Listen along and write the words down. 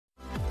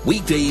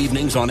Weekday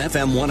evenings on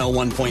FM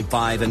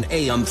 101.5 and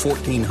AM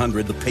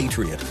 1400 The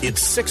Patriot.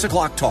 It's 6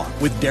 o'clock talk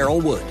with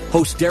Daryl Wood.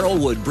 Host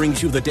Daryl Wood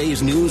brings you the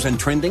day's news and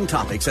trending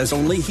topics as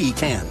only he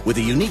can, with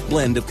a unique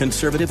blend of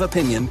conservative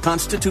opinion,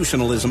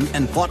 constitutionalism,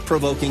 and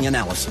thought-provoking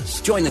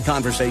analysis. Join the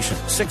conversation.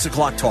 6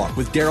 o'clock talk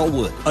with Daryl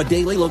Wood. A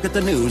daily look at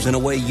the news in a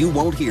way you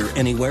won't hear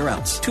anywhere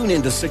else. Tune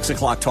in to 6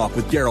 o'clock talk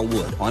with Daryl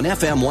Wood on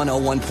FM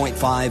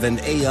 101.5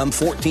 and AM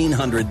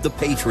 1400 The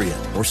Patriot,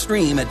 or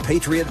stream at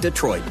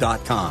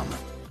patriotdetroit.com.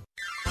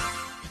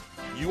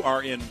 You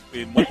are in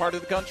what part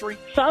of the country?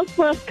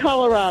 Southwest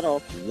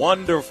Colorado.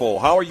 Wonderful.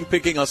 How are you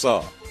picking us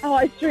up? Oh,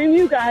 I stream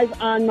you guys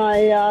on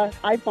my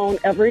iPhone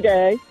every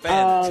day.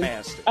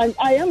 Fantastic.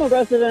 I am a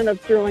resident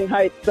of Sterling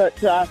Heights,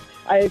 but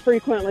I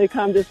frequently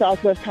come to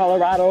Southwest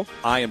Colorado.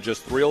 I am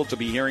just thrilled to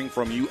be hearing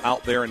from you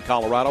out there in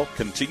Colorado.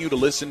 Continue to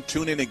listen,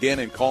 tune in again,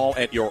 and call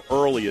at your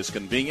earliest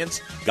convenience.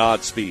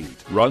 Godspeed.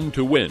 Run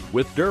to Win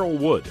with Daryl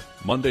Wood,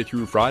 Monday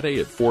through Friday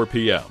at 4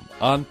 p.m.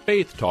 on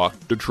Faith Talk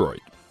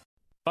Detroit.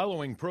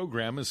 Following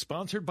program is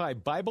sponsored by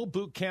Bible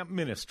Boot Camp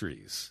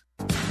Ministries.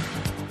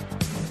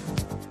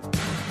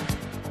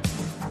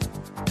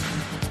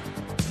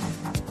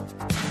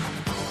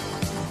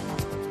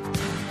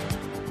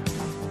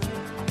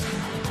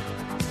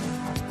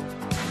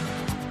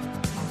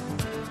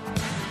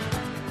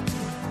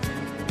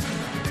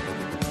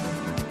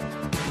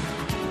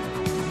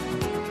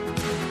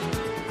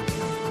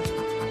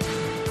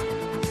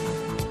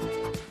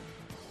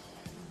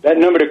 That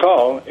number to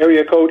call,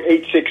 area code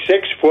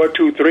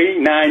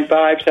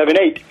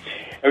 866-423-9578.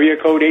 Area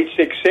code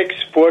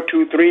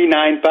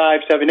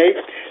 866-423-9578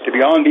 to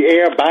be on the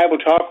air Bible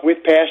Talk with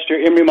Pastor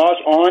Emery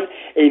Moss on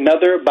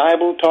another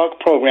Bible Talk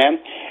program.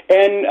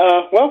 And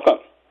welcome.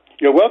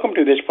 You're welcome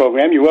to this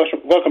program. You're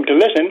welcome to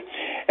listen.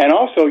 And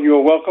also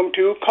you're welcome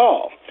to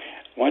call.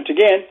 Once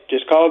again,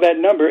 just call that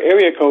number,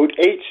 area code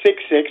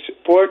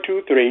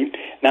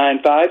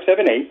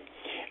 866-423-9578.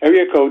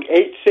 Area code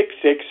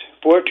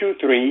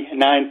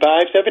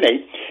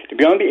 866-423-9578 to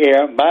be on the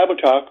air, Bible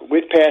Talk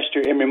with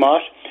Pastor Emery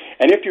Moss.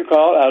 And if you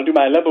call, I'll do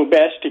my level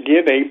best to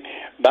give a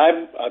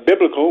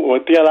biblical or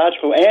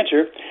theological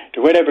answer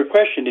to whatever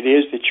question it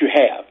is that you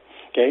have.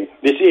 Okay?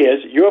 This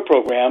is your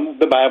program,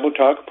 the Bible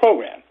Talk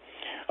program.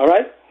 All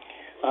right?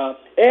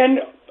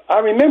 And I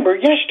remember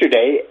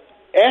yesterday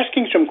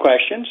asking some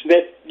questions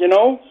that,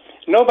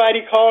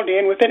 nobody called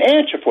in with an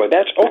answer for.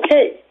 That's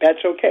okay.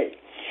 That's okay.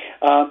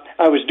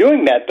 I was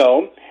doing that,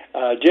 though,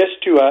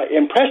 just to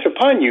impress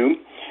upon you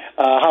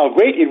how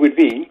great it would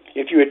be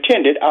if you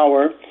attended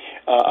our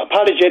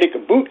Apologetic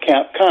Boot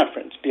Camp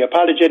Conference, the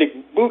Apologetic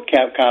Boot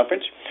Camp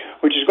Conference,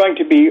 which is going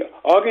to be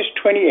August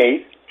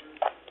 28th,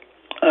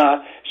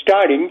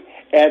 starting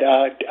at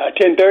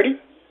 10:30.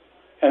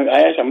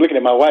 I'm looking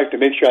at my wife to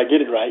make sure I get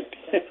it right.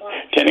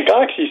 10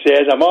 o'clock, she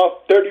says. I'm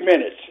off 30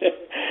 minutes.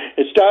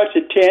 It starts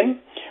at 10.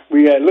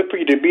 We look for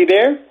you to be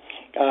there.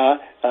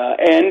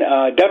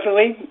 And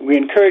definitely, we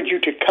encourage you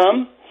to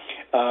come.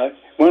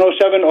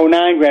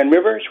 10709 Grand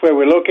River is where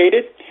we're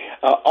located.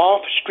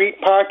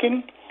 Off-street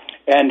parking.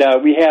 And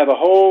we have a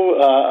whole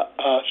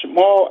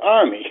small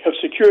army of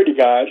security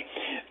guards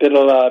that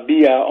will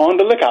be on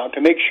the lookout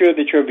to make sure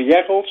that your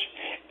vehicles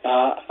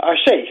are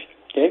safe.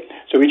 Okay?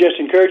 So we just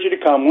encourage you to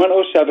come.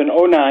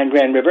 10709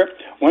 Grand River.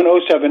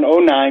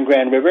 10709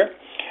 Grand River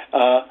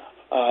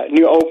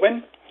near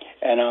Oakland.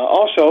 And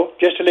also,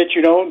 just to let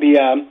you know,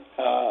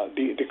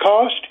 the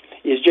cost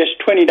is just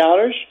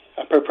 $20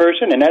 per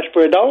person, and that's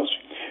for adults.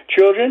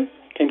 Children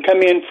can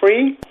come in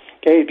free.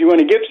 Okay, if you want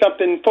to give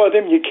something for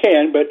them, you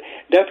can, but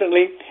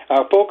definitely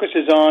our focus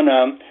is on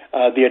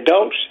the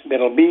adults that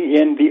will be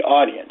in the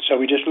audience. So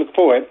we just look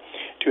forward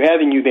to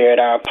having you there at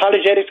our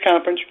Apologetics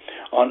Conference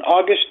on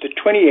August the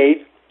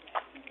 28th.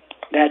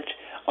 That's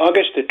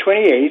August the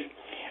 28th,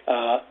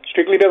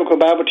 Strictly Biblical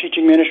Bible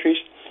Teaching Ministries.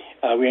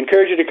 We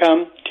encourage you to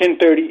come.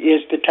 10:30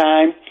 is the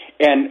time,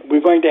 and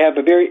we're going to have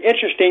a very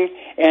interesting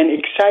and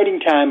exciting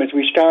time as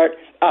we start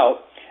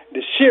out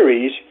the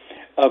series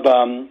of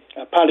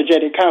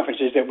apologetic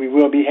conferences that we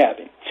will be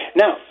having.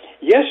 Now,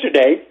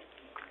 yesterday,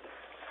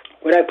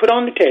 what I put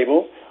on the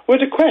table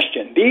was a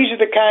question. These are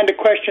the kind of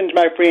questions,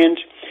 my friends,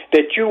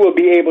 that you will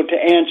be able to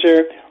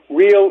answer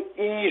real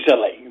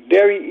easily,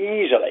 very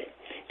easily,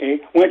 okay,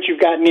 once you've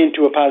gotten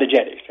into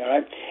apologetics, all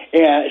right?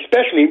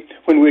 Especially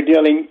when we're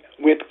dealing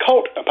with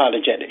cult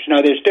apologetics.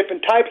 Now, there's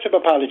different types of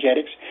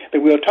apologetics that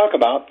we'll talk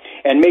about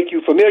and make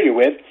you familiar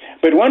with,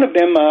 but one of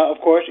them, of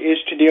course, is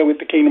to deal with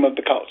the kingdom of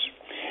the cults.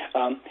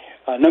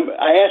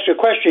 I asked a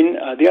question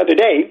the other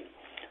day,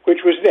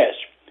 which was this: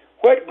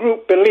 what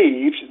group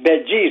believes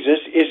that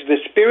Jesus is the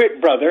spirit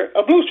brother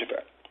of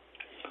Lucifer?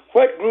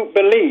 What group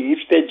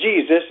believes that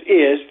Jesus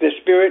is the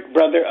spirit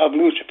brother of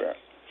Lucifer?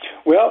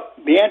 Well,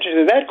 the answer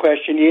to that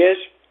question is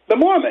the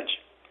Mormons.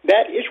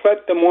 That is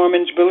what the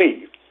Mormons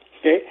believe,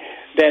 okay?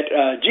 That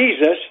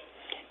Jesus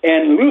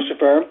and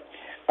Lucifer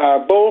are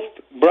both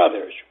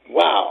brothers.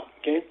 Wow,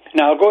 okay?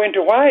 Now, I'll go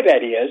into why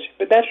that is,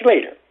 but that's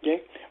later,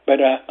 okay? But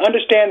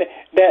understand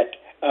that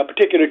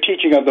particular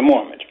teaching of the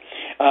Mormons.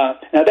 Now,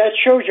 that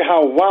shows you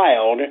how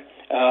wild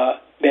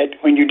that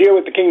when you deal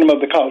with the kingdom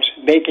of the cults,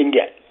 they can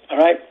get. All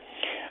right?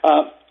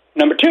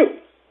 Number two,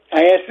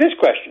 I asked this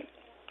question.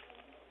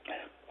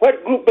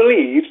 What group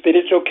believes that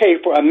it's okay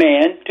for a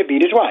man to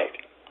beat his wife?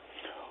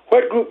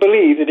 What group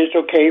believes that it's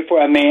okay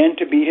for a man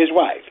to beat his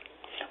wife?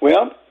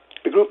 Well,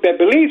 the group that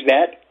believes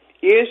that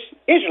is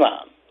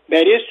Islam.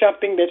 That is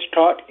something that's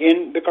taught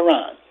in the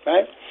Quran,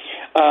 right?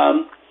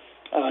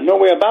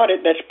 Nowhere about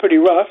it, that's pretty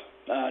rough.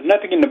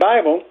 Nothing in the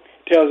Bible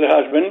tells a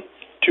husband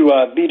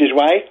to beat his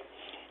wife.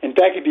 In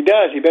fact, if he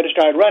does, he better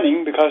start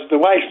running because the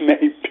wife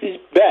may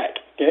beat back.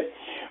 Okay?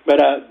 But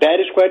that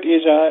is what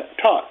is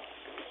taught.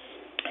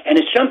 And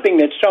it's something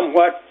that's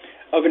somewhat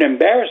of an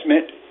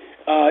embarrassment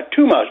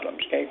to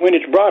Muslims, okay, when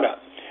it's brought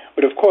up.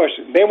 But, of course,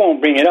 they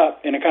won't bring it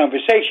up in a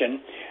conversation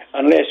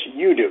unless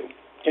you do.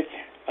 Okay?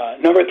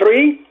 Number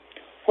three,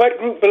 what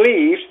group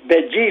believes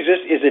that Jesus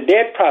is a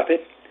dead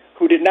prophet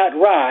who did not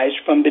rise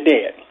from the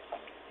dead?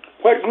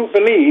 What group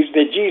believes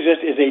that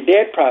Jesus is a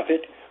dead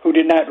prophet who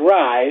did not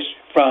rise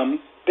from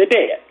the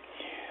dead?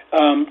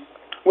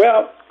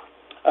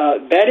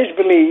 That is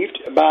believed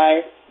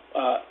by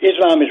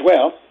Islam as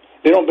well.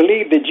 They don't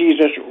believe that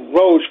Jesus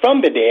rose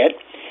from the dead.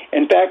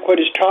 In fact, what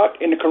is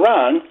taught in the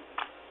Quran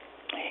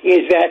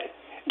is that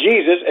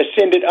Jesus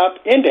ascended up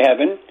into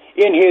heaven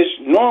in his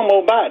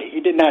normal body. He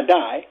did not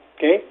die,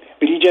 okay?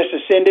 But he just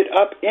ascended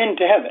up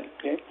into heaven,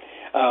 okay?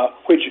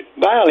 Which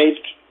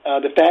violates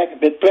the fact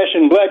that flesh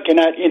and blood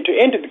cannot enter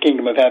into the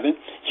kingdom of heaven.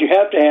 You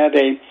have to have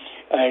a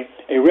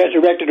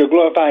resurrected or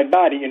glorified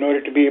body in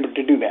order to be able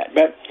to do that.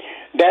 But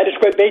that is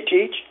what they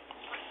teach.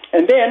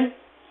 And then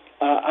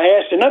I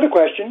asked another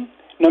question,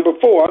 number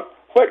four,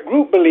 what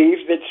group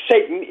believes that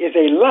Satan is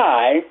a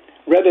lie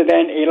rather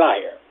than a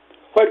liar?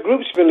 What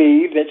groups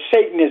believe that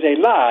Satan is a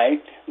lie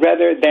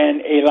rather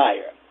than a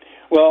liar?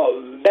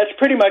 Well, that's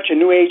pretty much a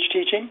New Age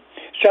teaching,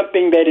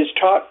 something that is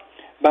taught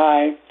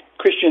by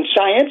Christian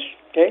Science.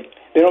 Okay,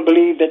 they don't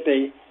believe that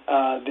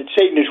that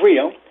Satan is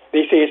real.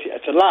 They say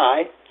it's a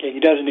lie. Okay, he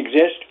doesn't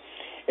exist.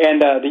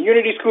 And the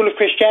Unity School of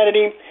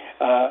Christianity,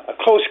 a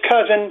close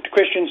cousin to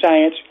Christian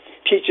Science,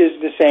 teaches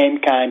the same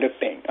kind of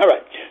thing. All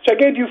right, so I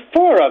gave you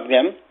four of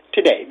them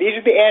today. These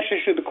are the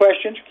answers to the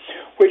questions,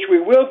 which we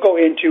will go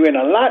into in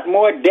a lot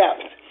more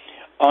depth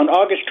on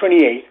August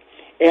 28th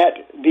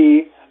at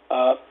the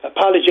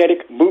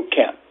Apologetic Boot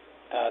Camp.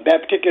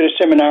 That particular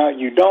seminar,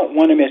 you don't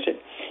want to miss it.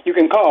 You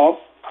can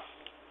call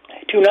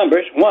two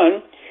numbers.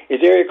 One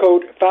is area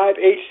code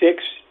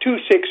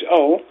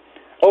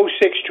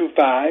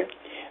 586-260-0625.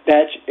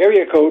 That's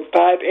area code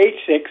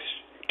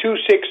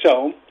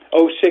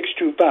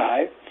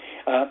 586-260-0625.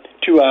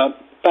 To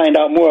find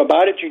out more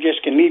about it, you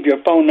just can leave your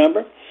phone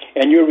number,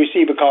 and you'll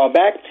receive a call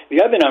back.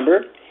 The other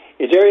number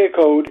is area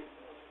code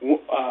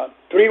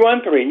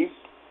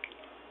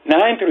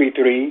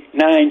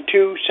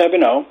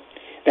 313-933-9270.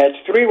 That's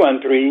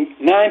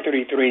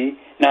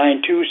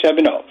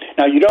 313-933-9270.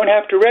 Now, you don't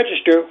have to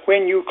register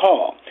when you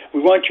call.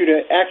 We want you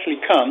to actually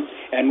come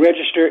and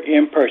register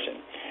in person.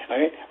 All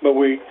right? But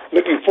we're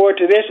looking forward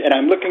to this, and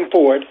I'm looking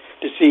forward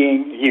to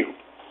seeing you.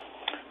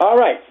 All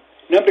right.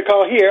 Number to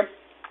call here,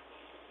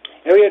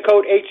 area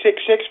code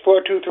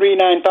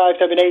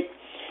 866-423-9578.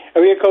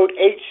 Area code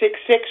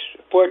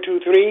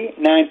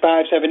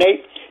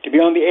 866-423-9578. To be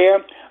on the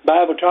air,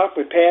 Bible Talk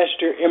with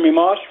Pastor Emery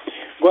Moss.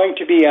 Going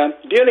to be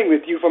dealing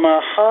with you from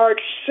our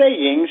hard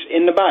sayings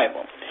in the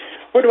Bible.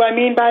 What do I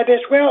mean by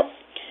this? Well,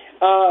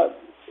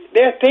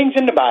 there are things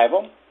in the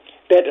Bible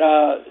that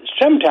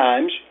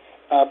sometimes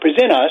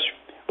present us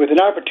with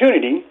an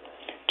opportunity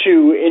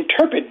to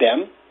interpret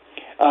them,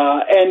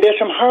 and there's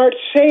some hard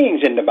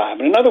sayings in the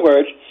Bible. In other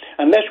words,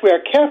 unless we are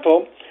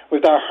careful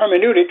with our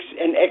hermeneutics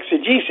and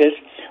exegesis,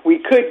 we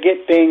could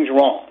get things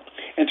wrong.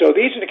 And so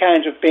these are the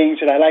kinds of things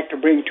that I like to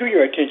bring to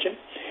your attention.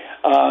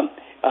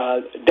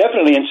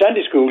 Definitely in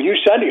Sunday school, you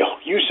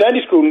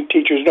Sunday school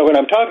teachers know what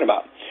I'm talking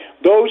about.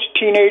 Those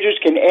teenagers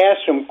can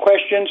ask some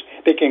questions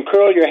that can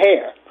curl your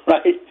hair,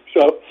 right?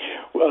 So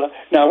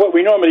now what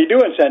we normally do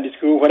in Sunday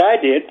school, what I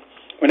did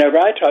whenever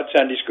I taught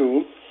Sunday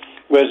school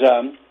was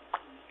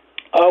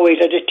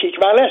always I just teach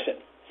my lesson.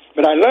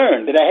 But I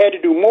learned that I had to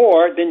do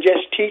more than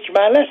just teach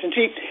my lesson.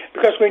 See,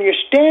 because when you're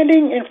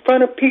standing in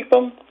front of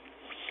people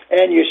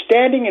and you're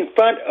standing in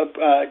front of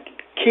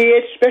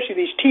kids, especially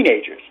these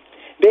teenagers,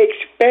 they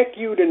expect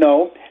you to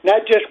know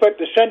not just what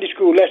the Sunday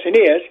school lesson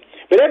is,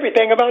 but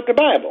everything about the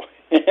Bible.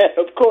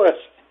 Of course,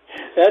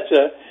 that's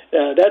a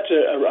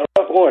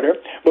rough order,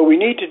 but we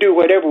need to do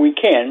whatever we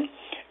can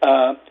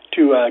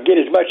to get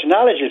as much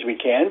knowledge as we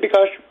can,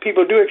 because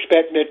people do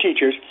expect their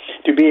teachers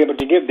to be able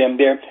to give them,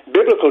 their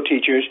biblical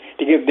teachers,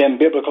 to give them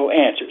biblical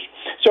answers.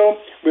 So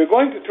we're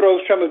going to throw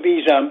some of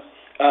these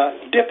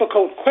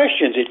difficult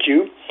questions at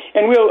you,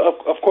 and we'll,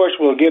 of course,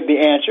 we'll give the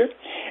answer.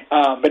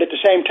 But at the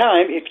same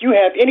time, if you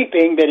have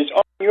anything that is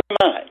on your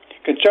mind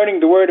concerning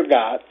the Word of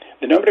God,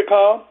 the number to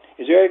call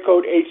is area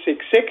code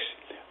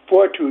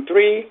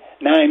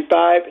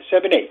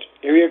 866-423-9578.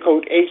 Area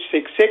code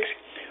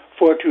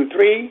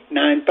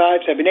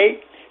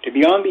 866-423-9578. To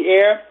be on the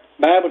air,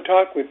 Bible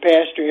Talk with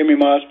Pastor Emery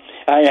Moss.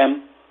 I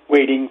am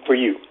waiting for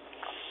you.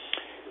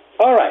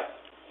 All right.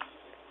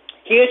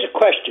 Here's a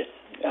question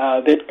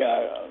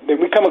that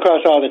we come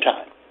across all the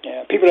time.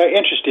 People are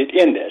interested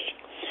in this,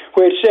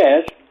 where it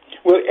says,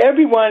 will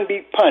everyone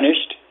be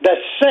punished the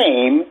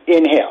same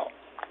in hell?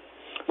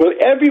 Will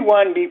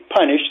everyone be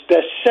punished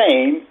the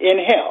same in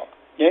hell?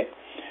 Okay?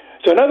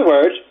 So in other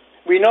words,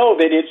 we know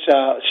that it's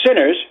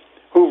sinners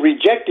who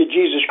rejected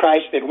Jesus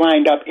Christ that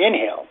wind up in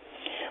hell.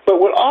 But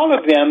will all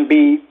of them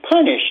be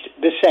punished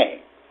the same?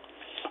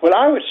 Well,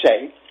 I would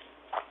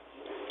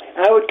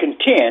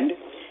contend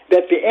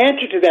that the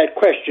answer to that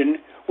question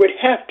would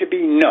have to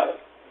be no.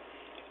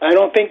 I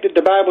don't think that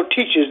the Bible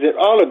teaches that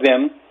all of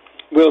them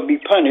will be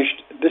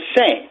punished the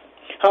same.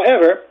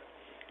 However,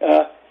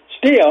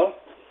 still,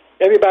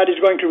 everybody's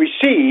going to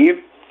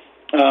receive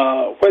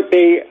what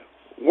they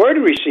were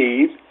to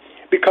receive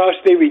because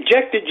they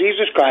rejected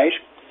Jesus Christ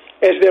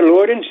as their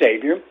Lord and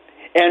Savior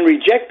and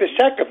reject the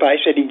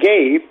sacrifice that He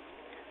gave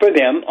for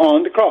them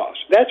on the cross.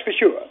 That's for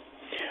sure.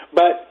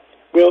 But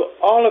will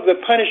all of the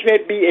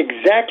punishment be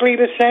exactly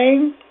the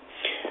same?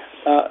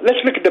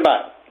 Let's look at the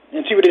Bible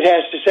and see what it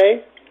has to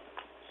say.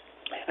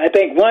 I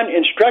think one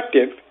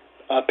instructive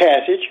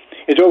passage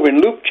is over in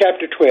Luke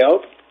chapter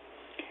 12.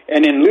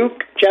 And in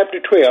Luke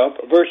chapter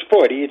 12, verse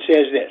 40, it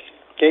says this,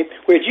 okay,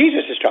 where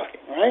Jesus is talking,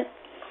 all right?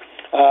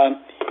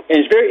 And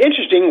it's very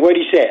interesting what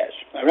he says,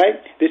 all right?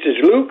 This is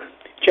Luke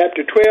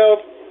chapter 12,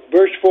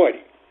 verse 40.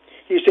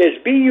 He says,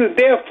 be you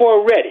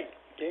therefore ready,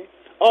 okay,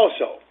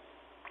 also,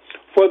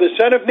 for the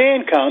Son of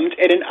Man comes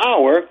at an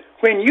hour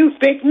when you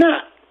think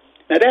not.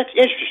 Now, that's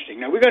interesting.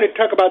 Now, we're going to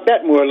talk about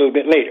that more a little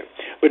bit later.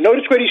 But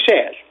notice what he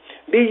says.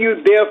 Be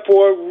you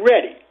therefore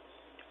ready,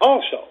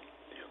 also,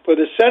 for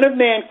the Son of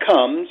Man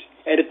comes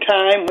at a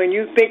time when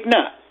you think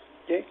not.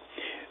 Okay?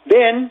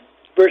 Then,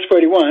 verse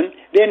 41,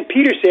 then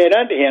Peter said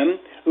unto him,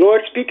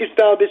 Lord, speakest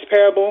thou this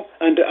parable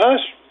unto us,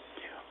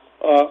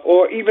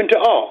 or even to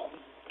all?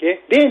 Okay?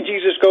 Then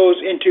Jesus goes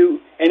into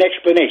an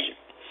explanation.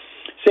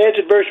 Says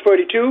in verse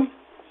 42,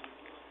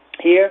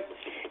 here,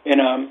 in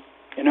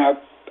our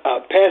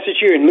passage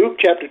here in Luke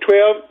chapter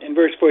 12 and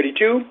verse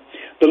 42,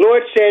 the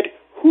Lord said,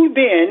 who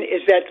then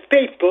is that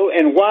faithful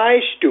and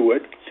wise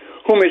steward,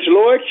 whom his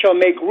Lord shall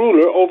make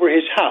ruler over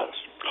his house,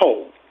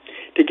 whole,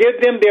 to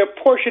give them their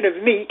portion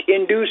of meat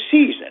in due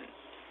season?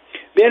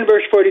 Then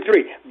verse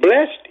 43,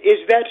 blessed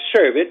is that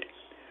servant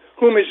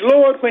whom his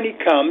Lord, when he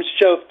comes,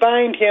 shall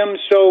find him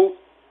so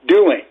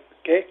doing.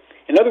 Okay?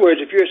 In other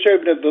words, if you're a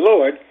servant of the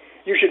Lord,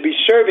 you should be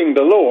serving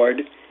the Lord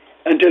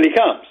until he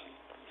comes.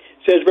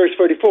 Says verse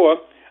 44,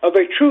 of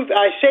a truth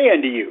I say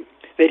unto you,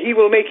 that he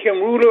will make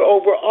him ruler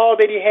over all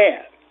that he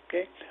hath.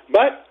 Okay?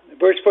 But,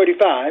 verse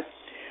 45,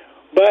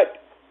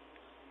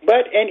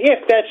 and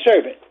if that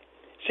servant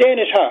say in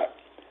his heart,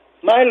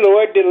 my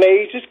Lord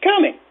delays his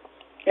coming,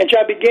 and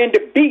shall begin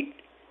to beat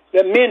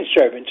the men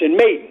servants and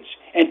maidens,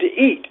 and to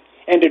eat,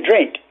 and to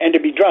drink, and to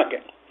be drunken.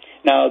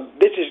 Now,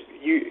 this is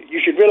you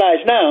should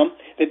realize now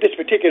that this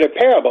particular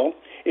parable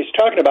is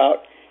talking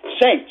about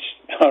saints,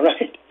 all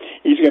right?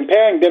 He's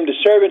comparing them to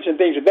servants and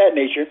things of that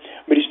nature,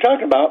 but he's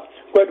talking about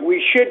what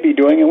we should be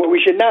doing and what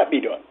we should not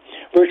be doing.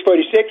 Verse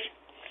 46,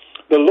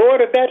 the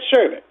Lord of that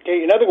servant.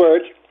 Okay, in other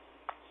words,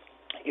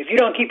 if you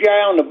don't keep your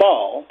eye on the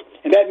ball,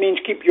 and that means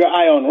keep your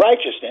eye on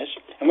righteousness,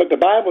 and what the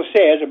Bible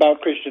says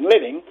about Christian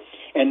living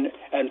and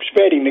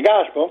spreading the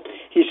gospel,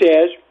 he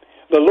says,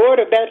 the Lord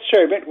of that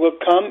servant will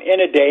come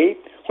in a day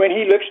when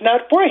he looks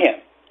not for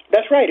him.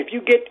 That's right. If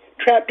you get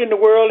trapped in the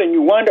world and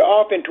you wander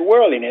off into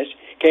worldliness,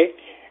 okay,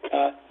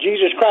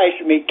 Jesus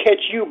Christ may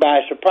catch you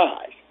by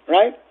surprise,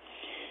 right?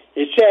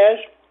 It says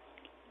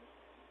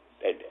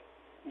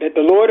that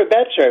the Lord of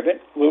that servant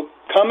will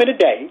come in a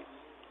day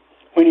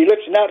when he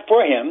looks not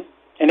for him,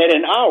 and at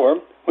an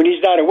hour when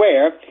he's not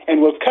aware, and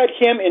will cut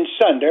him in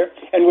sunder,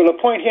 and will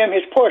appoint him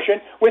his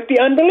portion with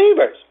the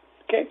unbelievers.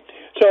 Okay?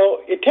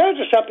 So it tells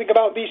us something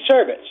about these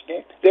servants.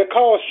 Okay? They're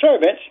called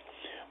servants,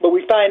 but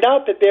we find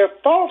out that they're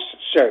false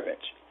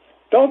servants.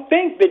 Don't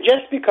think that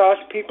just because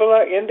people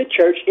are in the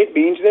church, it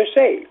means they're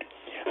saved.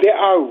 There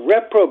are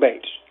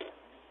reprobates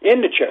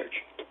in the church.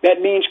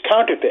 That means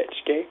counterfeits,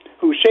 okay,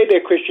 who say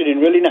they're Christian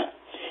and really not.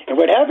 And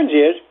what happens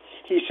is,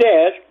 he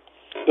says,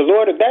 the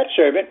Lord of that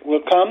servant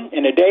will come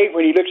in a day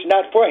when he looks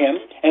not for him,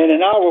 and in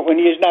an hour when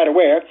he is not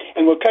aware,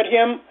 and will cut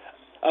him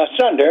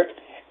asunder,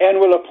 and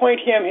will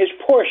appoint him his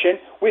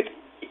portion with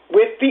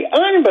the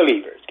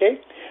unbelievers, okay?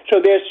 So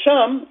there's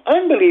some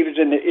unbelievers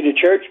in the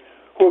church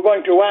who are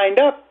going to wind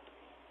up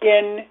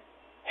in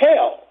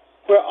hell,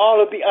 where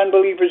all of the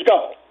unbelievers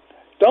go.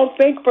 Don't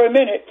think for a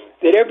minute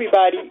that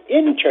everybody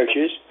in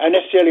churches are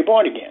necessarily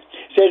born again.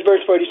 It says,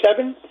 verse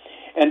 47,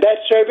 and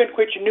that servant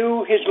which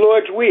knew his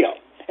Lord's will,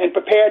 and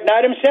prepared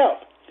not himself,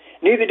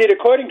 neither did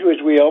according to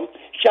his will,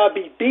 shall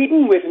be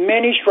beaten with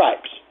many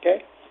stripes.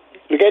 Okay?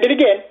 Look at it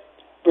again.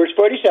 Verse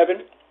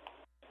 47.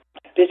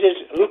 This is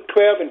Luke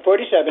 12 and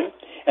 47.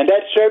 And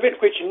that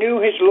servant which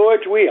knew his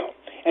Lord's will,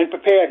 and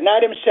prepared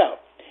not himself,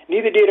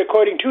 neither did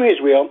according to his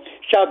will,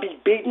 shall be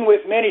beaten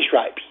with many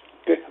stripes.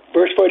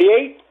 Verse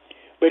 48.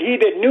 But he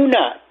that knew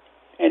not,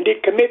 and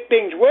did commit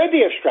things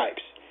worthy of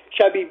stripes,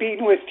 shall be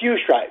beaten with few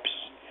stripes.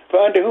 For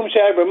unto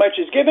whomsoever much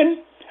is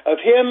given, of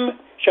him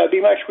shall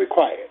be much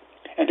required.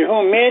 And to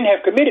whom men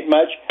have committed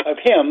much, of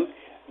him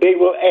they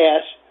will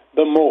ask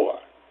the more.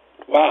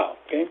 Wow.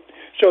 Okay.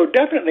 So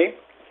definitely,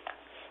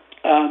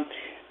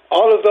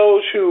 all of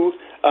those who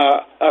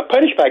are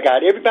punished by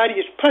God, everybody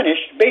is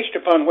punished based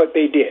upon what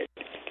they did.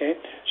 Okay.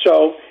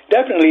 So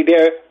definitely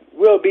there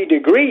will be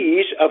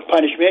degrees of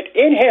punishment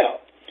in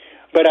hell,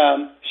 but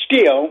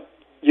still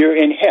you're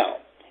in hell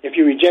if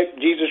you reject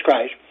Jesus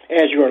Christ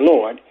as your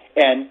Lord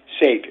and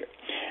Savior.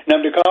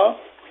 Number to call,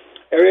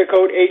 area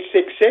code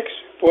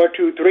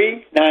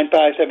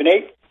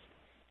 866-423-9578.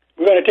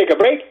 We're going to take a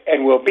break,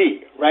 and we'll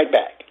be right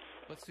back.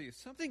 Let's see, if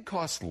something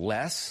costs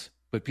less,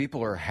 but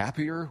people are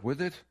happier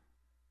with it,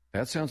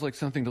 that sounds like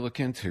something to look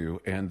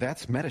into, and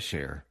that's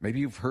Medi-Share. Maybe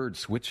you've heard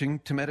switching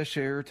to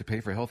Medi-Share to pay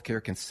for health care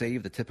can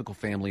save the typical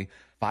family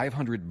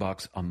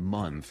 $500 a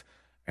month,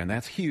 and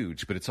that's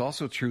huge, but it's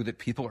also true that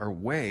people are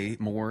way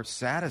more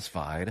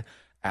satisfied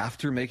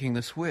after making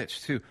the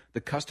switch, too.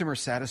 The customer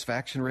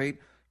satisfaction rate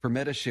for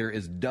Medi-Share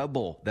is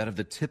double that of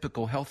the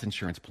typical health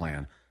insurance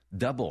plan.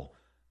 Double.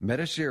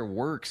 Medi-Share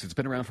works. It's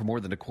been around for more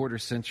than a quarter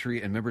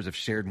century, and members have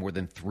shared more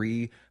than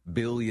 $3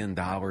 billion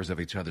of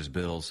each other's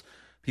bills.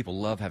 People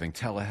love having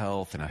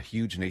telehealth and a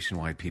huge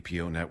nationwide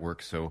PPO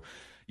network. So,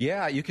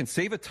 yeah, you can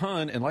save a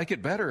ton and like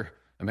it better.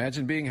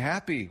 Imagine being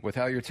happy with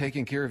how you're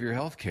taking care of your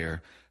health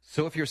care.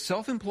 So if you're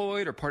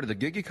self-employed or part of the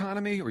gig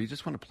economy, or you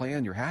just want a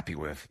plan you're happy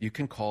with, you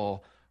can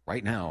call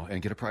right now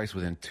and get a price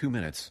within 2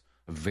 minutes.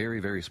 A very,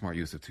 very smart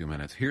use of 2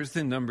 minutes. Here's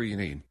the number you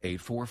need,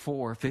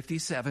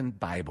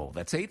 844-57-BIBLE.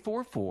 That's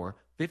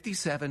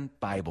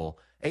 844-57-BIBLE,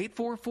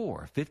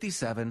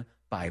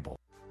 844-57-BIBLE.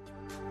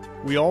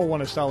 We all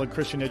want a solid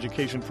Christian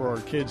education for our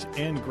kids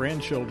and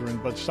grandchildren,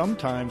 but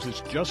sometimes it's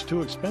just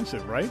too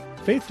expensive, right?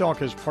 Faith Talk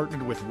has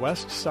partnered with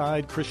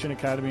Westside Christian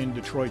Academy in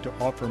Detroit to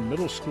offer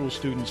middle school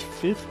students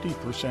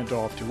 50%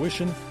 off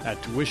tuition at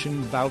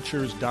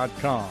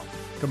tuitionvouchers.com.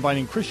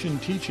 Combining Christian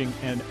teaching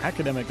and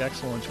academic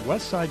excellence,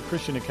 Westside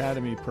Christian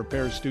Academy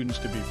prepares students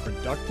to be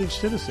productive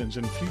citizens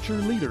and future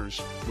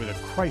leaders with a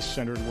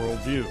Christ-centered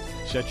worldview.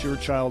 Set your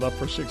child up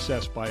for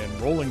success by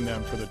enrolling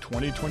them for the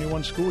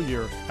 2021 school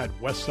year at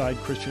Westside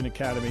Christian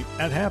Academy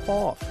at half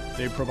off.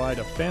 They provide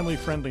a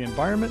family-friendly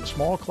environment,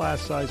 small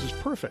class sizes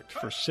perfect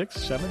for 6th,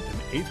 7th,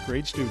 and 8th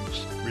grade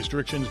students.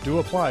 Restrictions do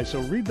apply, so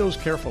read those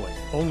carefully.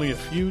 Only a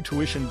few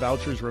tuition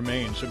vouchers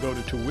remain, so go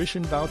to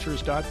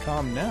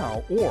tuitionvouchers.com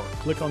now or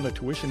click on the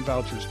Tuition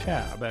Vouchers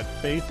tab at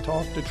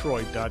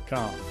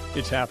faithtalkdetroit.com.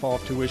 It's half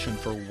off tuition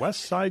for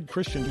Westside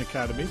Christian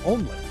Academy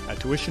only at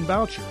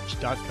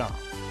tuitionvouchers.com.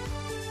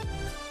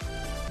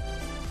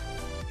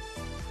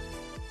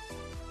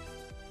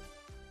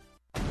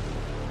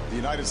 The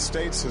United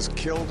States has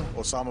killed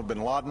Osama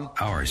bin Laden.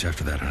 Hours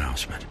after that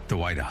announcement, the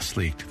White House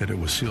leaked that it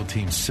was SEAL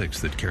Team 6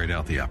 that carried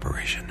out the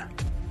operation.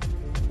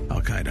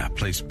 Al-Qaeda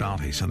placed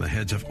bounties on the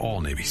heads of all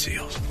Navy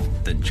SEALs.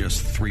 Then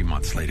just 3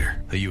 months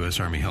later, a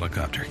U.S. Army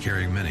helicopter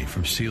carrying many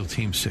from SEAL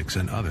Team 6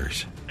 and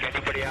others.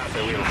 Everybody out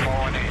there, we have a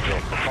fallen angel.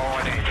 A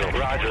fallen angel.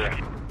 Roger.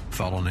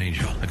 Fallen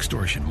Angel,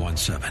 Extortion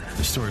 1-7.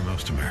 The story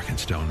most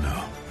Americans don't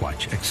know.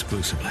 Watch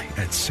exclusively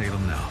at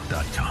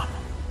salemnow.com.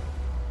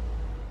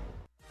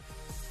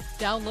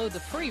 Download the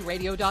free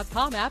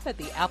radio.com app at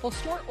the Apple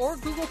Store or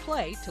Google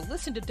Play to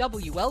listen to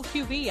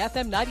WLQV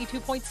FM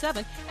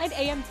 92.7 and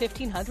AM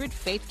 1500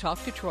 Faith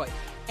Talk Detroit.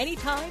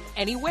 Anytime,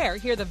 anywhere,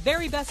 hear the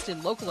very best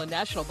in local and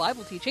national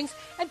Bible teachings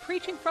and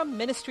preaching from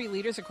ministry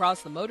leaders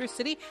across the Motor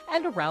City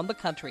and around the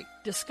country.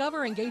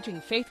 Discover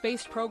engaging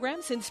faith-based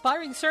programs,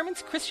 inspiring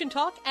sermons, Christian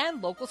talk,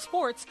 and local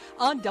sports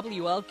on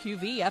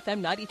WLQV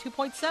FM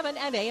 92.7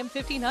 and AM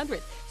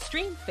 1500.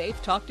 Stream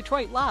Faith Talk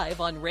Detroit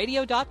live on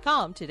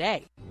radio.com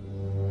today.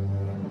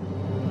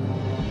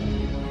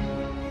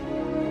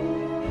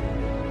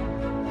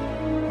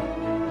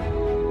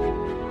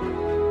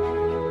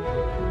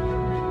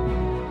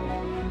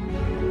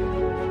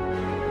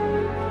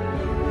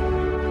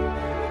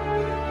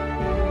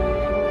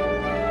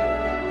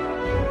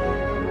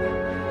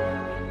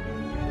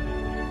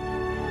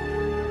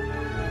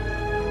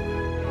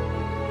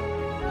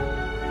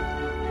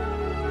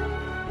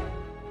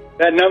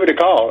 That number to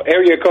call,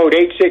 area code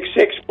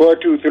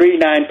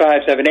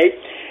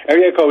 866-423-9578,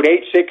 area code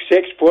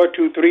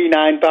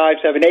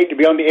 866-423-9578 to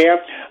be on the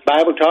air.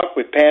 Bible Talk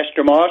with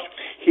Pastor Moss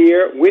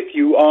here with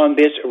you on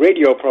this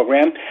radio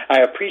program.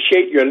 I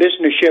appreciate your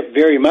listenership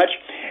very much.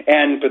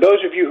 And for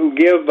those of you who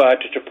give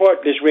to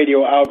support this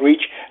radio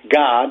outreach,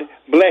 God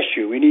bless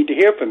you. We need to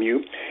hear from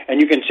you.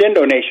 And you can send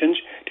donations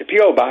to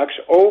P.O. Box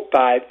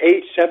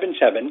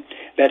 05877.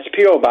 That's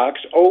P.O. Box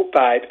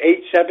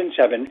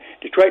 05877,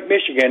 Detroit,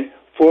 Michigan,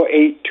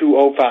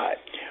 48205.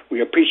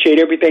 We appreciate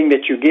everything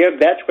that you give.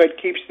 That's what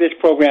keeps this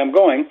program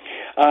going.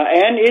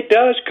 And it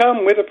does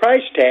come with a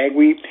price tag.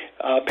 We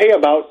pay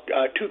about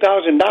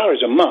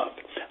 $2,000 a month.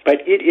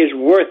 But it is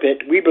worth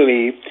it, we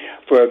believe,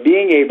 for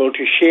being able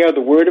to share the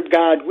Word of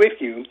God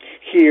with you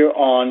here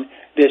on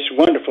this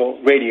wonderful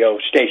radio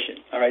station.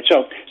 All right,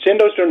 so send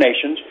those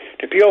donations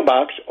to P.O.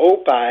 Box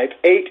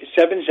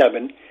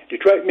 05877,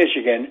 Detroit,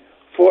 Michigan,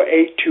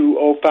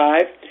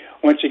 48205.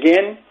 Once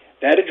again,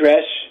 that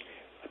address,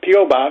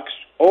 P.O. Box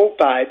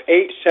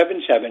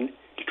 05877,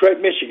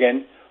 Detroit,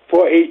 Michigan,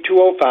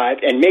 48205,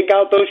 and make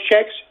out those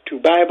checks to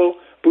Bible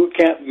Boot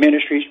Camp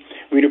Ministries.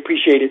 We'd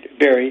appreciate it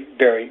very,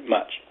 very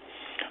much.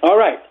 All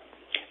right.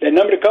 The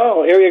number to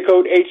call, area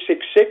code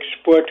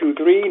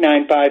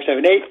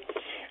 866-423-9578.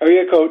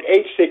 Area code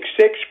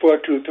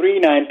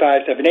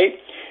 866-423-9578.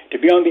 To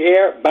be on the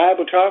air,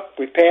 Bible Talk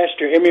with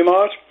Pastor Emery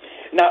Moss.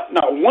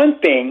 Now, one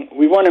thing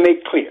we want to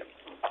make clear.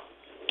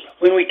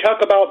 When we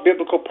talk about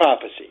biblical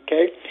prophecy,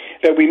 okay,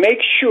 that we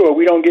make sure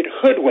we don't get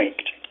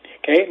hoodwinked,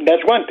 okay?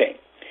 That's one thing.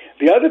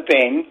 The other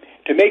thing,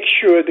 to make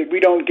sure that we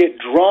don't get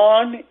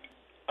drawn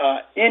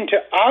into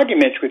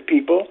arguments with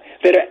people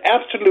that are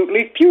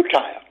absolutely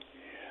futile.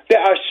 There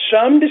are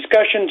some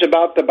discussions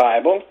about the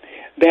Bible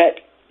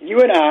that you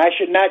and I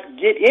should not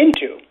get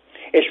into,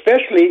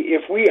 especially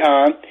if we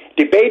are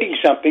debating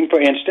something, for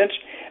instance,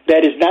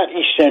 that is not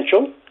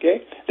essential,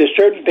 okay? There's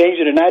certain things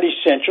that are not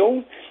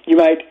essential. You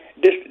might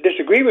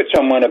disagree with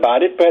someone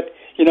about it, but,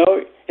 you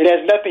know, it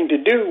has nothing to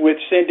do with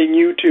sending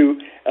you to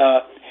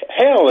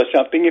hell or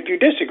something if you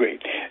disagree.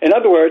 In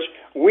other words,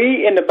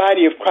 we in the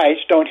body of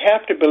Christ don't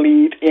have to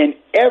believe in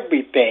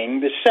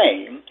everything the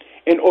same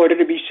in order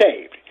to be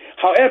saved.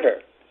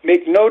 However,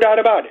 make no doubt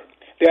about it,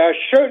 there are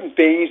certain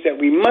things that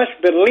we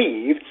must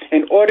believe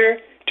in order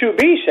to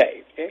be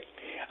saved, okay?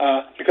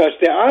 Because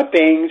there are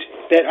things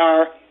that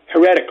are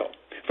heretical.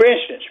 For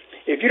instance,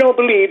 if you don't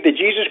believe that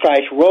Jesus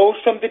Christ rose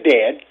from the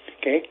dead,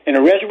 okay, in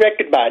a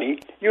resurrected body,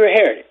 you're a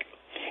heretic.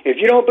 If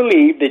you don't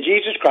believe that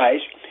Jesus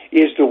Christ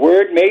is the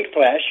Word made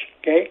flesh,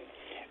 okay,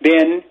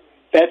 then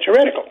that's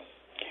heretical.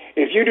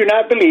 If you do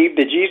not believe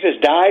that Jesus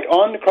died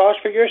on the cross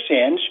for your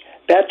sins,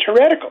 that's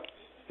heretical.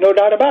 No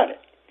doubt about it.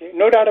 Okay?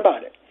 No doubt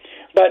about it.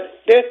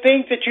 But there are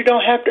things that you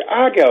don't have to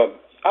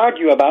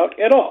argue about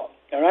at all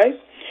right?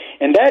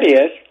 And that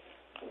is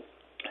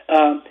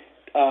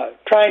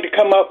trying to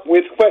come up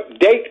with what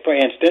date, for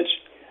instance,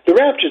 the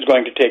rapture is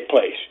going to take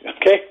place,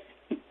 okay?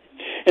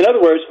 In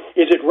other words,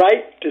 is it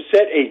right to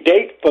set a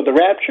date for the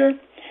rapture?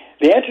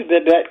 The answer to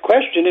that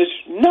question is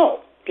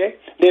no, okay?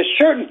 There's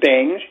certain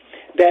things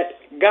that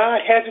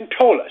God hasn't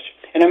told us.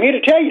 And I'm here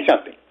to tell you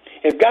something.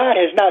 If God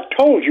has not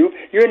told you,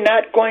 you're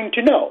not going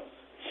to know.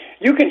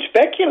 You can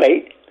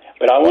speculate,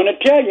 but I want to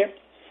tell you,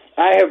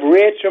 I have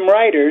read some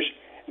writers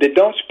that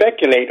don't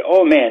speculate.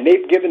 Oh, man,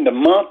 they've given the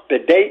month, the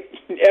date,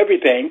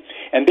 everything,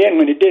 and then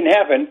when it didn't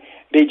happen,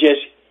 they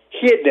just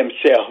hid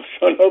themselves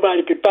so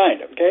nobody could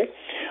find them, okay?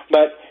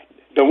 But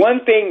the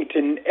one thing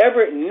to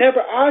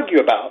never argue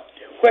about,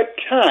 what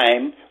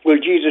time will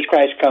Jesus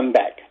Christ come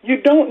back?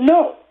 You don't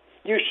know.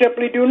 You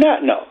simply do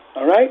not know,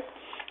 all right?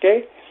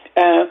 Okay?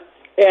 And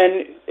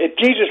if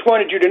Jesus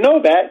wanted you to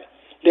know that,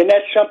 then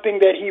that's something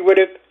that he would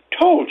have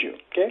told you,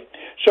 okay?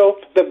 So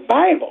the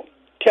Bible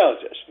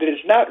tells us that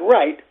it's not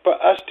right for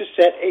us to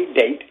set a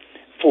date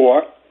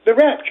for the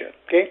rapture,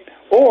 okay,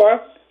 or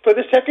for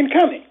the second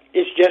coming.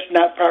 It's just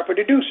not proper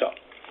to do so.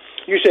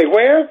 You say,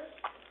 where?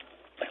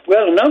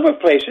 Well, a number of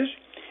places.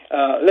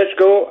 Let's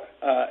go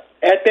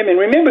at them, and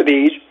remember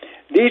these.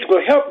 These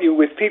will help you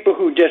with people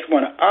who just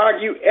want to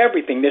argue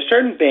everything. There's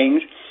certain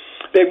things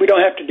that we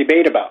don't have to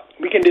debate about.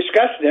 We can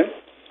discuss them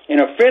in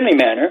a friendly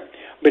manner,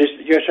 but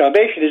your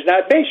salvation is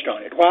not based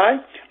on it. Why?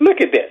 Look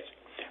at this.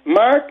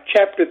 Mark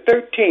chapter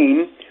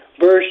 13,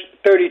 verse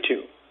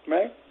 32,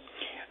 right?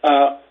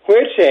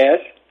 Where it says,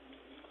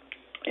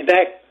 in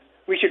fact,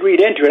 we should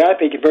read into it, I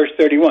think, in verse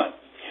 31.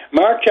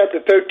 Mark chapter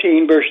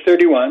 13, verse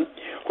 31,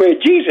 where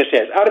Jesus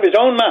says, out of his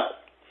own mouth,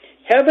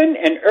 heaven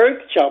and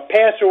earth shall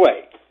pass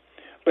away,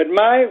 but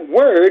my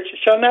words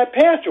shall not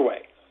pass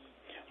away.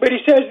 But he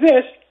says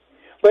this,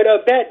 but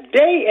of that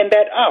day and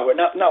that hour,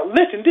 now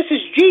listen, this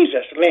is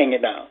Jesus laying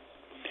it down.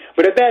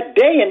 But of that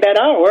day and that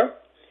hour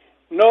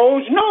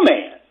knows no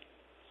man.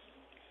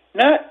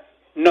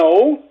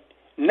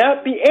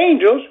 Not the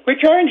angels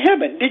which are in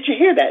heaven. Did you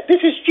hear that?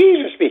 This is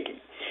Jesus speaking.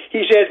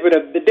 He says, but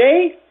of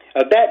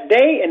that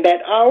day and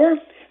that hour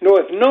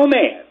knoweth no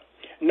man.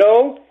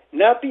 No,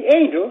 not the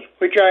angels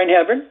which are in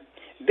heaven.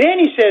 Then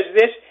he says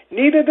this,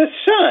 neither the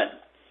Son,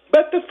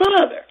 but the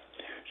Father.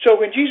 So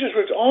when Jesus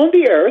was on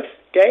the earth,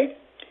 okay,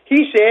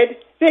 he said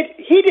that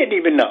he didn't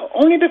even know.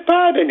 Only the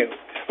Father knew.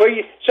 Well,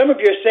 some of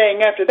you are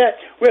saying after that,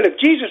 well, if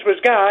Jesus was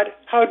God,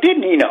 how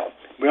didn't he know?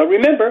 Well,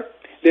 remember,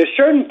 there's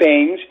certain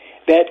things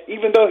that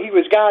even though he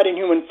was God in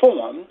human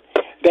form,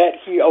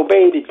 that he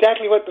obeyed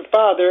exactly what the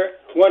Father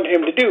wanted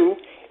him to do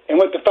and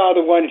what the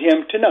Father wanted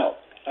him to know.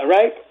 All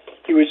right?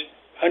 He was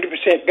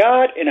 100%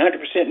 God and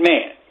 100%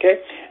 man.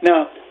 Okay?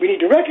 Now, we need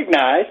to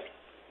recognize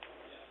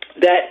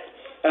that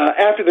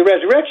after the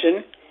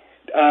resurrection,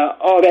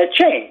 all that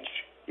changed.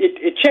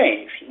 It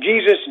changed.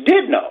 Jesus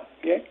did know.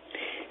 Okay?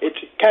 It's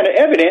kind of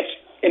evidence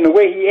in the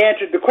way he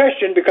answered the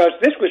question, because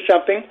this was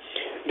something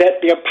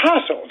that the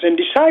apostles and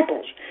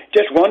disciples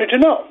just wanted to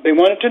know. They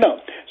wanted to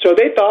know. So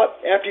they thought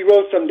after he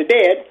rose from the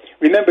dead,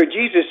 remember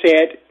Jesus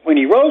said when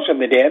he rose from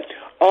the dead,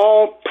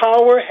 all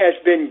power has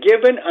been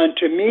given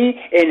unto me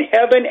in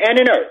heaven and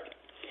in earth.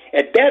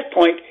 At that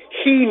point,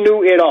 he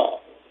knew it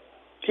all.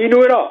 He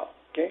knew it all.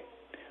 Okay.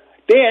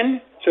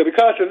 Then, so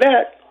because of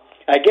that,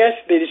 I guess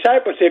the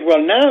disciples said,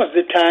 well, now is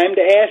the time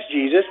to ask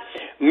Jesus.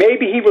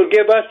 Maybe he will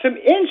give us some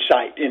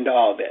insight into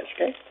all this.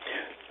 Okay.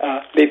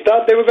 They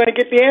thought they were going to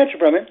get the answer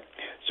from him.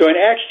 So in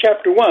Acts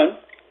chapter 1,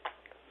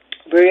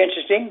 very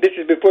interesting. This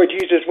is before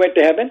Jesus went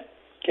to heaven.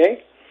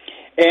 Okay.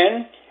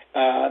 And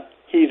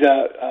he's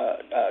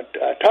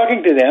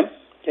talking to them.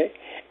 Okay.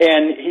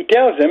 And he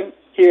tells them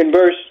here in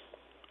verse,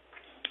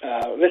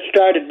 let's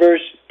start at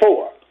verse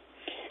 4.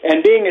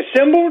 And being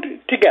assembled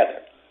together,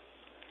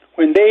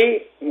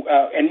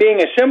 and being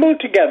assembled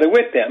together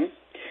with them,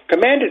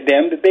 commanded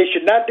them that they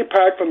should not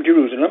depart from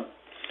Jerusalem.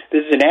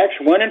 This is in Acts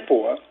 1 and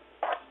 4.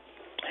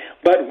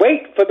 But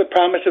wait for the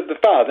promise of the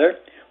Father,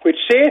 which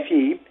saith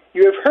he,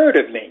 you have heard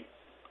of me.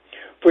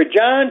 For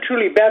John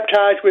truly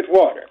baptized with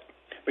water,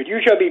 but you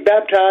shall be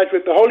baptized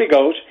with the Holy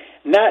Ghost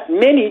not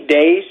many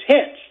days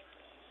hence.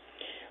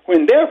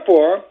 When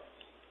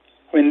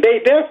they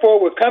therefore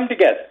will come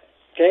together,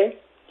 okay,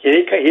 here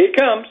it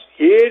comes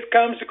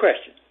the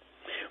question.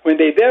 When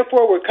they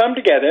therefore were come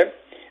together,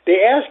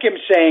 they asked him,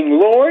 saying,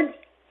 Lord,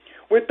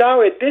 wilt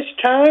thou at this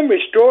time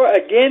restore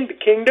again the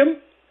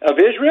kingdom of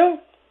Israel?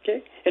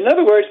 Okay. In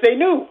other words, they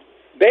knew,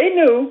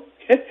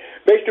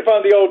 based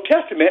upon the Old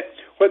Testament,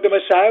 what the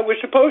Messiah was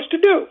supposed to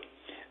do.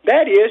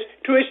 That is,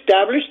 to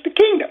establish the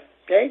kingdom.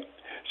 Okay.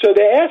 So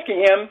they're asking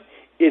him,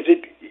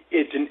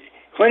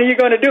 when are you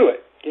going to do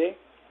it? Okay.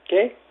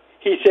 Okay.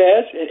 He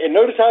says, and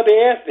notice how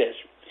they ask this,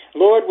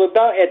 Lord, wilt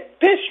thou at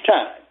this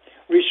time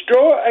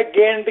restore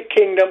again the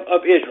kingdom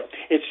of Israel?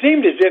 It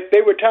seemed as if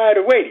they were tired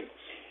of waiting.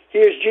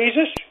 Here's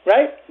Jesus,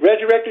 right?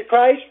 Resurrected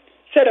Christ.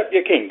 Set up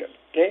your kingdom.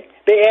 Okay?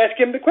 They ask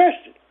him the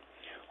question.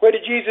 What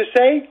did Jesus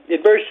say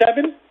in verse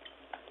 7?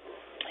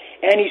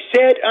 And he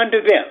said unto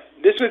them,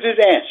 this was his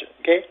answer.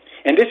 Okay?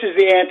 And this is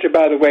the answer,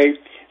 by the way,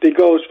 that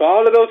goes for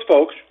all of those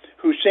folks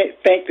who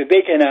think that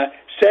they can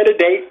set a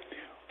date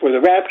for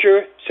the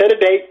rapture, set a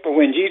date for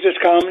when Jesus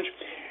comes.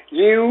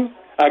 You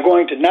are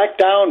going to knock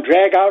down,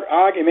 drag out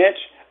arguments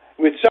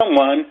with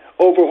someone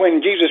over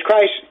when Jesus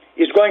Christ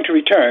is going to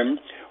return,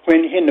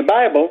 when in the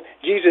Bible,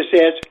 Jesus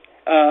says,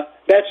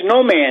 that's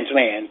no man's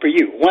land for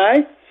you.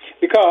 Why?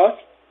 Because,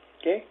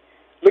 okay,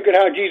 look at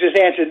how Jesus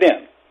answered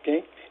them. Okay,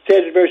 it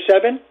says in verse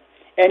 7,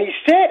 and he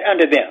said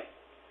unto them,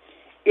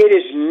 it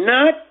is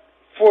not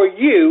for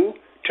you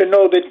to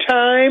know the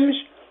times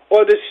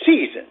or the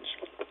seasons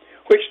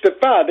which the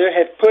Father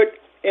hath put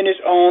in his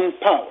own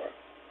power.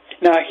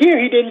 Now here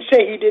he didn't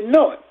say he didn't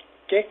know it,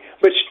 okay,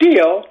 but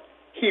still,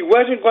 he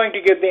wasn't going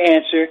to give the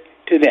answer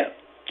to them.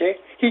 Okay?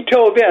 He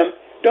told them,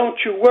 don't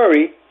you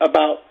worry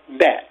about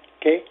that.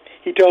 Okay?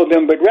 He told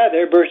them, but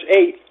rather, verse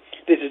 8,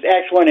 this is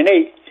Acts 1 and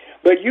 8,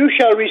 but you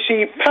shall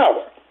receive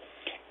power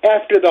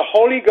after the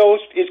Holy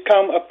Ghost is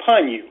come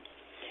upon you,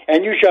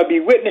 and you shall be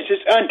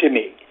witnesses unto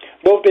me,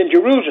 both in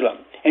Jerusalem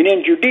and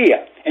in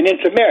Judea and in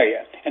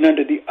Samaria and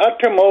unto the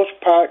uttermost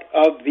part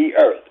of the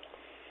earth.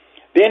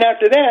 Then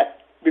after that,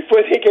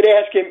 before they could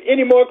ask him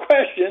any more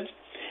questions,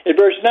 in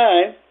verse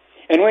 9,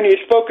 and when he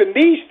had spoken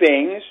these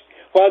things,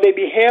 while they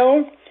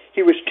beheld,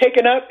 he was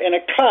taken up, and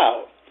a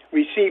cloud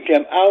received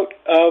him out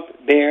of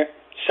their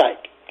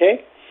sight.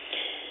 Okay?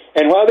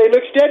 And while they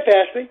looked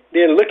steadfastly,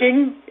 they're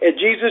looking at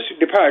Jesus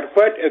depart.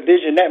 What a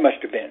vision that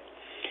must have been.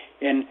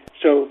 And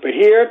so, but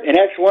here in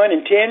Acts 1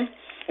 and 10,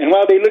 and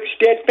while they looked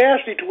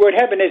steadfastly toward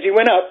heaven as he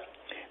went up,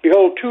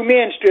 behold, two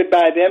men stood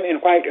by them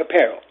in white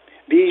apparel.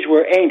 These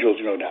were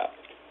angels, no doubt,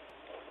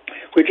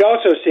 which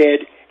also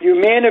said, you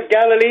men of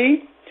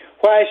Galilee,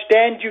 why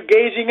stand you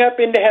gazing up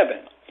into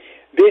heaven?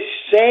 This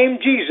same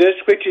Jesus,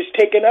 which is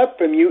taken up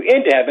from you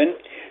into heaven,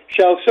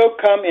 shall so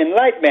come in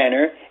like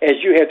manner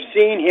as you have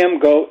seen him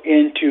go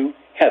into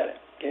heaven.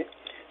 Okay?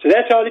 So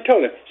that's all he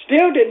told them.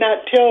 Still did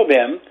not tell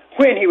them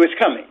when he was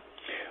coming,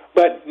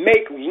 but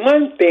make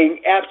one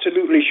thing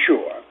absolutely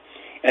sure,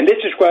 and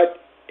this is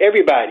what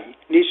everybody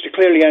needs to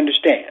clearly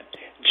understand.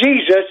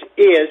 Jesus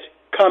is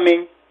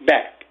coming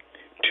back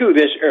to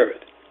this earth.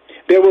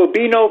 There will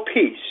be no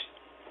peace.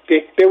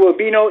 Okay? There will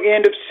be no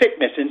end of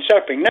sickness and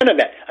suffering, none of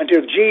that,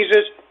 until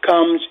Jesus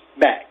comes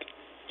back.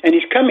 And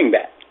he's coming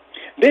back.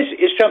 This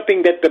is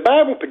something that the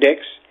Bible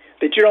predicts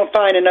that you don't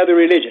find in other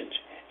religions.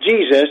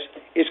 Jesus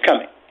is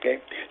coming.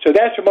 Okay? So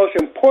that's the most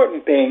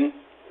important thing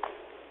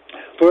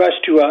for us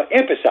to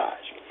emphasize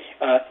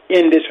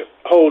in this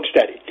whole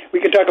study. We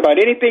can talk about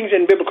anything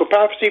in biblical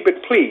prophecy,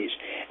 but please,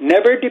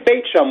 never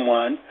debate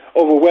someone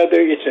over whether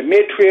it's a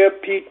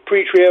mid-trib,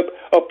 pre-trib,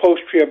 or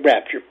post-trib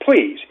rapture.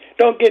 Please,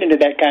 don't get into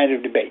that kind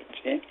of debate.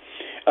 Okay?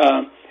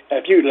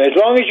 As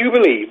long as you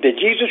believe that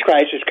Jesus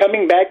Christ is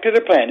coming back to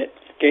the planet,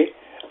 okay,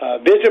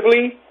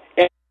 visibly,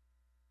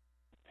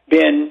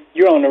 then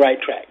you're on the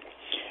right track.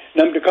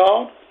 Number to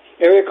call,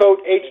 area code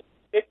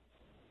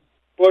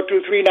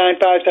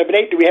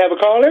 866-423-9578. Do we have a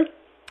caller?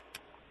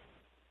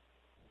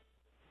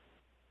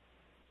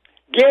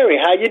 Gary,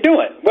 how you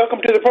doing?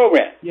 Welcome to the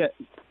program.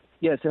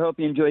 Yes, I hope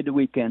you enjoyed the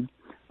weekend.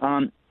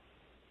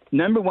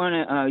 Number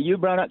one, you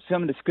brought up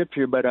some of the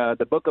scripture, but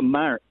the book of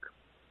Mark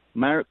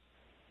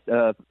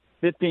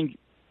 15,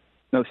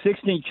 No,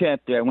 16th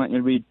chapter. I want you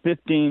to read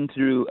 15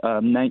 through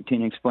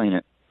 19. Explain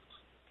it.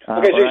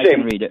 Okay, so I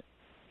can read it.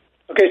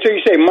 Okay, so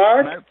you say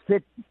Mark?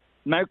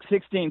 Mark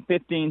 16,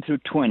 15 through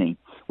 20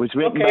 was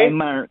written by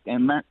Mark,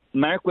 and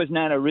Mark was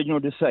not an original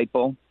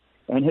disciple,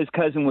 and his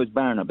cousin was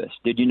Barnabas.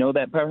 Did you know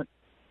that part?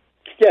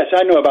 Yes,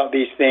 I know about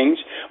these things.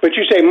 But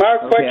you say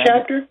Mark what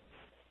chapter?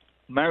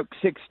 Mark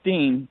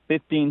 16,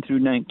 15 through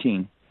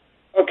 19.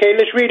 Okay,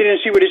 let's read it and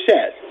see what it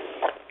says.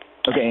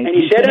 Okay. And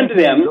he said unto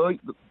them,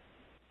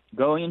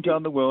 Go into all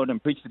the world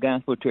and preach the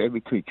gospel to every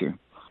creature.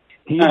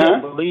 He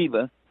that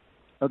believeth,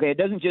 okay, it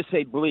doesn't just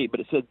say believe, but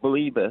it says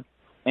believeth,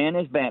 and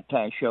is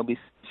baptized shall be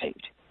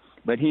saved.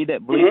 But he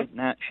that believeth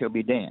not shall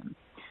be damned.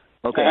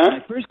 Okay,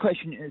 my first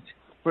question is,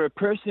 for a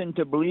person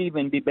to believe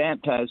and be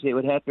baptized, they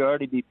would have to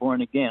already be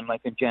born again,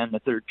 like in John the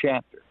 3rd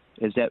chapter.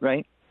 Is that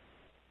right?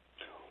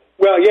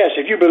 Well, yes,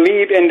 if you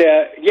believe in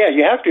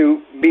you have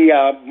to be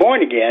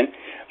born again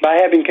by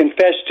having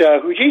confessed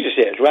who Jesus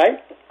is, right?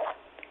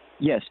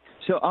 Yes.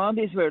 So all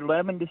these were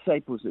 11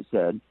 disciples, it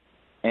said,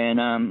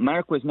 and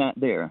Mark was not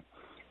there.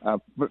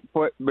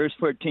 Verse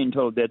 14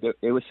 told that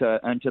it was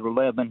unto the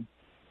 11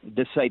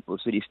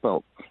 disciples that he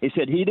spoke. He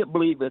said, he that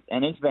believeth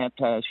and is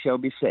baptized shall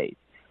be saved,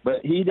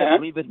 but he that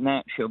believeth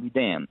not shall be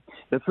damned.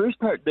 The first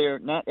part there,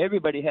 not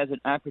everybody has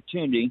an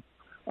opportunity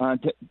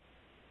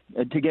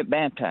to get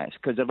baptized,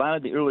 because a lot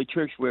of the early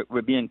church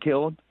were being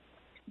killed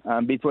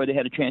before they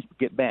had a chance to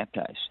get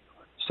baptized.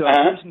 So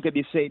a person could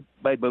be saved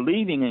by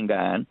believing in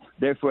God,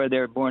 therefore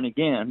they're born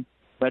again,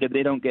 but if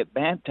they don't get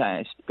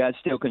baptized, God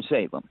still can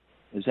save them.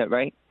 Is that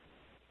right?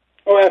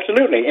 Oh,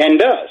 absolutely, and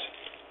does.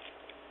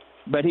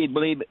 But he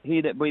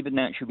that believeth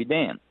not shall be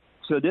damned.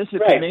 So this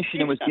is a commission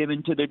that was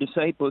given to the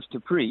disciples to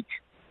preach,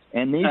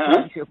 and these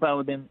things shall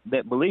follow them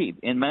that believe.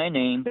 In my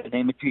name, the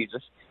name of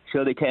Jesus,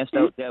 shall they cast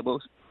out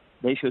devils,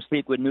 they shall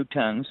speak with new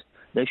tongues,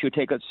 they shall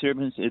take up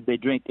serpents, if they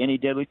drink any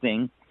deadly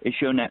thing, it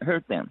shall not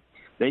hurt them.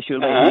 They shall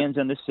lay hands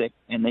on the sick,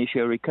 and they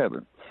shall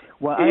recover.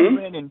 Well, I've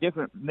read in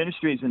different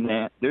ministries in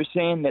that, they're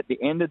saying that the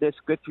end of this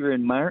scripture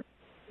in Mark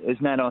is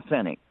not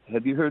authentic.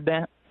 Have you heard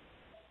that?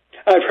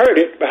 I've heard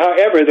it.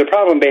 However, the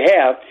problem they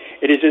have,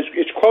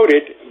 it's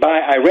quoted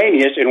by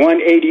Irenaeus in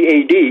 180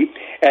 AD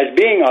as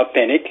being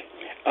authentic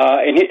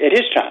at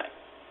his time.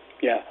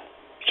 Yeah.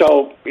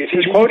 So if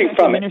he's quoting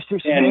from it, and this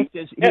was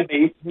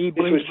something we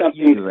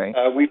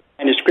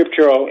find is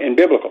scriptural and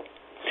biblical.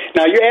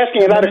 Now, you're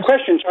asking a lot of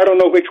questions. I don't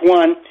know which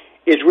one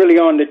is really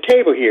on the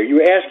table here.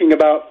 You're asking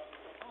about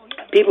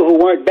people who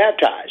weren't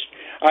baptized.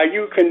 Are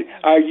you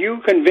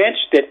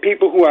convinced that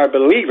people who are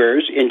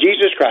believers in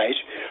Jesus Christ,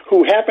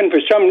 who happen for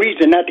some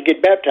reason not to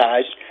get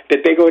baptized, that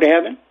they go to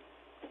heaven?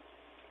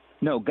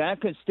 No, God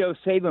can still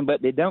save them,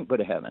 but they don't go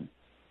to heaven.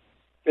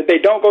 That they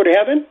don't go to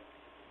heaven?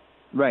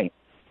 Right.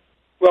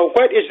 Well,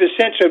 what is the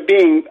sense of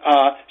being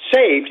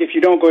saved if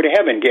you don't go to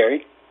heaven,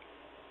 Gary?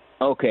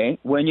 Okay,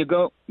 when you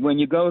go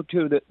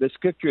to the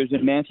scriptures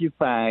in Matthew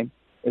 5,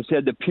 it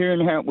said the pure in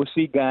heart will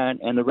see God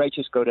and the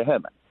righteous go to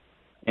heaven.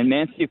 In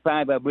Matthew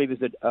 5, I believe, is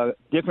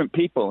different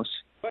peoples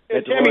that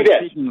the Lord is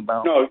speaking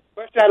about. No,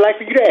 question I'd like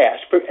for you to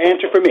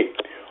answer for me.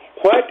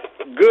 What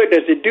good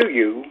does it do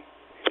you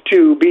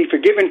to be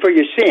forgiven for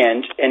your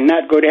sins and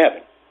not go to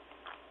heaven?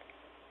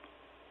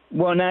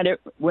 Well,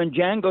 when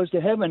John goes to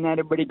heaven, not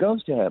everybody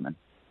goes to heaven.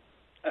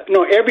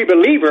 No, every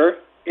believer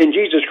in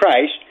Jesus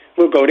Christ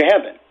will go to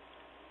heaven.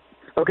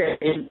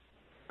 Okay,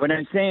 what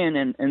I'm saying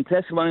in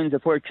Thessalonians, the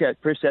 4th chapter,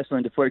 1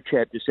 Thessalonians, the 4th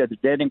chapter, said the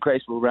dead in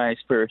Christ will rise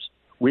first.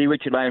 We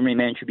which alive and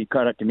remain should be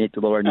caught up to meet the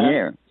Lord in the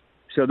air.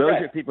 So those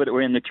are people that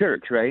were in the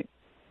church, right?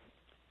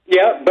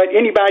 Yeah, but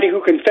anybody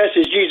who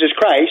confesses Jesus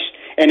Christ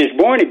and is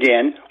born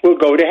again will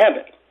go to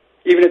heaven,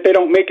 even if they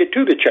don't make it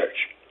to the church.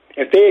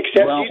 If they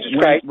accept Jesus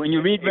Christ... When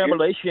you read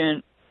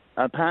Revelation,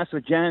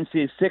 Apostle John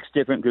sees 6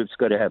 different groups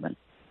go to heaven.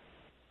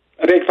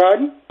 I beg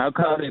pardon? I'll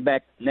call you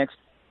back next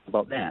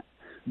about that.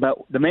 But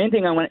the main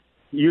thing I want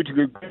you to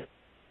do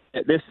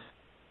this...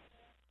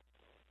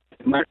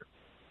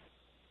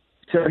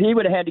 So he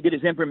would have had to get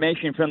his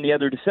information from the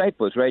other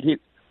disciples, right?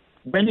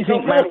 When do you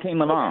think Mark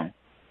came along?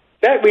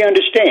 That we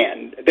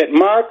understand, that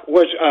Mark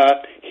was,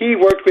 he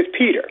worked with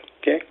Peter,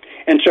 okay?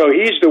 And so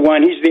he's the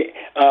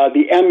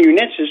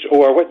amanuensis,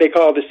 or what they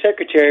call the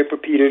secretary for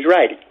Peter's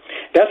writing.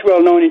 That's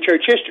well known in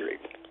church history.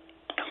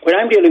 What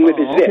I'm dealing with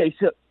is this.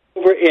 So,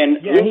 over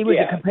in Luke, he was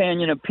a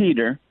companion of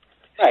Peter.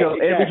 Right,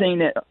 so everything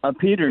that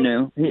Peter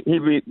knew, he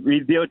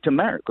revealed to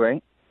Mark,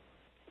 right?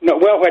 No,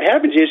 well, what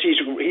happens is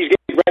he's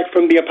getting right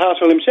from the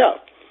apostle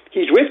himself.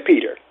 He's with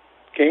Peter,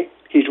 okay?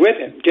 He's with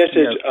him, just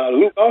as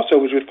Luke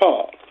also was with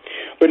Paul.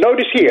 But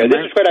notice here,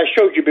 this is what I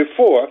showed you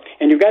before,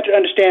 and you've got to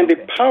understand the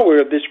power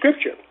of this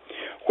scripture,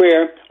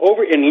 where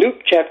over in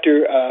Luke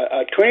chapter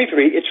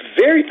 23, it's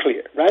very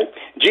clear, right?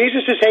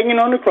 Jesus is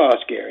hanging on the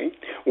cross, Gary,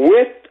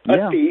 with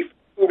a thief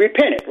who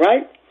repented,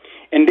 right?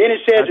 And then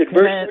it says at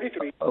verse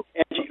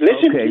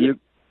 33,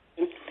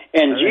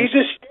 and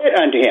Jesus said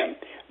unto him,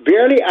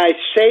 Verily I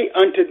say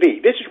unto thee,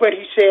 this is what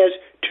he says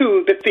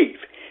to the thief,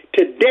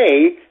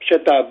 today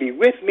shalt thou be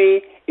with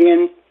me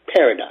in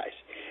paradise.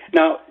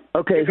 Now,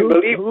 who gave him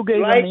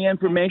the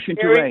information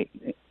to write?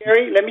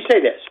 Gary, let me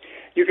say this.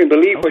 You can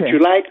believe what you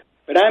like,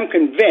 but I'm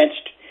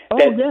convinced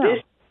that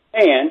this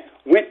man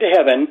went to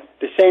heaven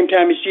the same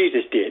time as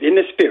Jesus did, in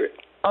the Spirit.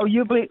 Oh,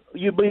 you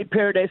believe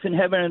paradise and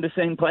heaven are the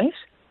same place?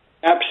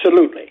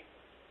 Absolutely.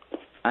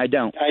 I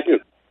don't. I do.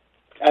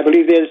 I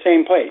believe they're the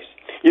same place.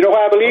 You know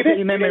why I believe it?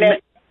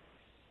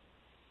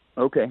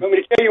 Okay. Want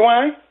me to tell you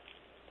why?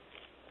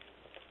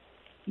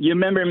 You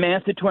remember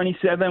Matthew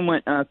 27,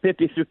 when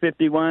 50 through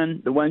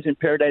 51, the ones in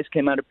paradise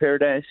came out of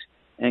paradise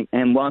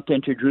and walked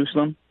into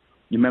Jerusalem?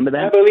 You remember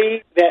that? I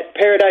believe that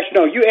paradise,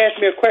 no, you asked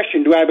me a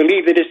question, do I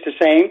believe that it's the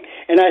same?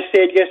 And I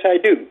said, yes, I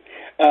do.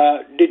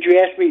 Did you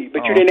ask me?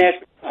 But you didn't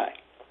ask me why.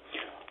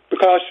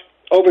 Because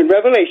over in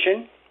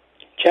Revelation,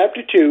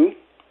 chapter 2,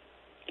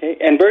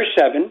 and verse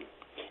 7,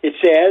 it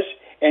says,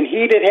 and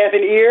he that hath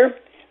an ear,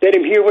 let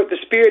him hear what the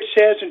Spirit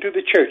says unto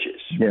the churches.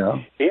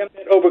 Yeah. Him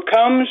that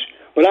overcomes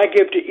will I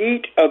give to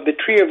eat of the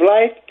tree of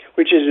life,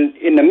 which is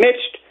in the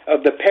midst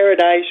of the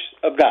paradise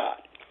of God.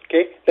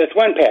 Okay? That's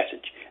one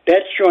passage.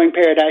 That's showing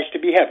paradise to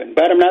be heaven,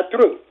 but I'm not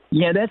through.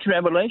 Yeah, that's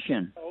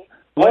Revelation.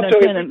 Also,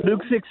 in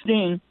Luke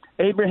 16,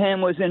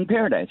 Abraham was in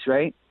paradise,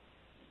 right?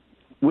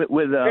 With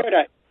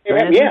paradise.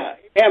 Yeah,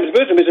 Abraham's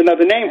bosom is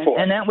another name for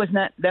it. And that was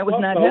not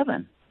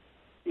heaven.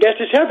 Yes,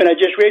 it's heaven. I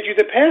just read you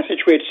the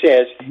passage where it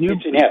says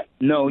it's in heaven.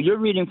 No, you're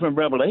reading from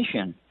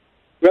Revelation.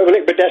 But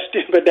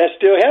that's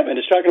still heaven.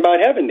 It's talking about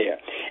heaven there.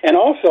 And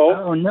also...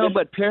 Oh, no,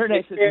 but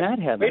paradise is not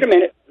heaven. Wait a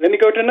minute. Let me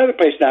go to another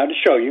place now to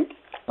show you.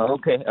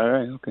 Okay, all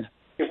right, okay.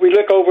 If we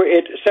look over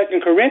at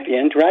 2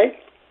 Corinthians, right?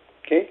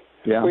 Okay?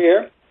 Yeah.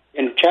 Where,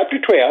 in chapter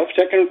 12,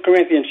 2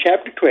 Corinthians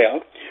chapter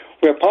 12,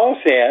 where Paul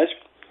says,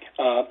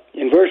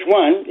 in verse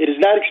 1, it is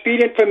not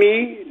expedient for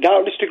me,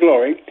 doubtless to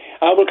glory.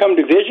 I will come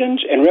to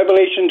visions and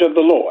revelations of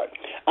the Lord.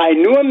 I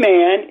knew a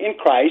man in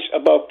Christ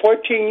about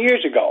 14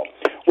 years ago,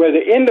 whether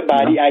in the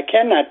body I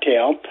cannot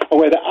tell, or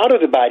whether out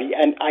of the body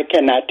and I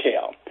cannot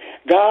tell.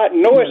 God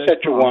knoweth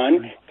such a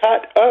one,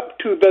 caught up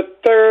to the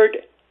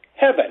third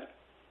heaven.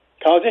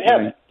 Calls it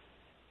heaven. Right.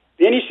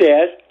 Then he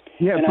says,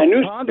 and I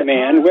knew the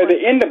man, whether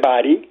in the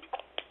body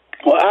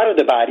or out of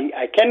the body,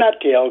 I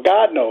cannot tell.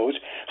 God knows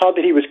how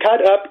that he was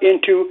caught up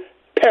into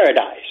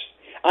paradise.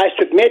 I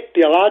submit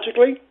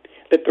theologically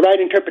that the right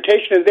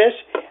interpretation of this,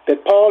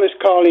 that Paul is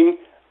calling,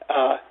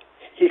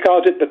 he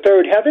calls it the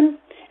third heaven,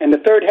 and the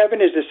third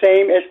heaven is the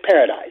same as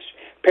paradise.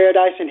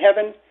 Paradise and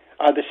heaven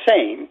are the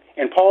same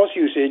in Paul's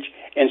usage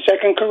in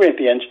 2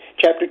 Corinthians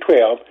chapter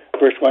 12,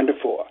 verse 1 to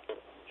 4.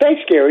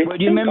 Thanks, Gary. Well,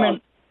 do you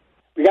remember?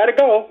 We got to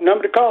go.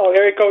 Number to call,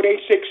 area code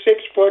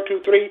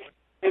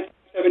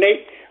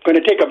 866-423-978. Going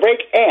to take a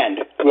break, and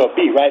we'll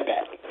be right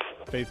back.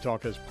 Faith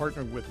Talk has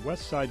partnered with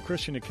Westside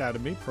Christian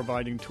Academy,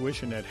 providing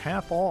tuition at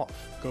half off.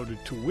 Go to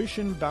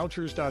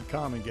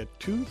tuitionvouchers.com and get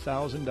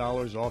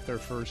 $2,000 off their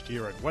first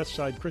year at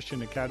Westside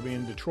Christian Academy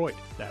in Detroit.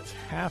 That's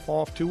half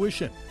off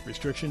tuition.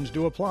 Restrictions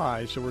do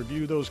apply, so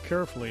review those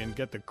carefully and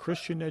get the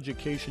Christian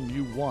education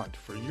you want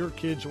for your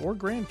kids or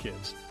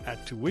grandkids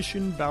at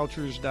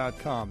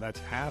tuitionvouchers.com. That's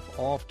half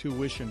off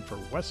tuition for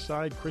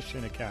Westside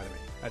Christian Academy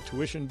at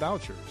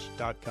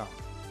tuitionvouchers.com.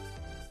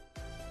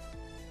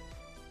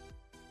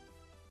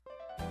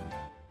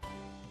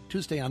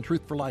 Tuesday on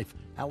Truth for Life,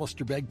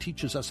 Alistair Begg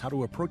teaches us how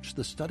to approach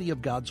the study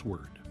of God's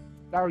Word.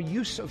 Our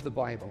use of the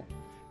Bible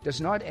does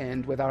not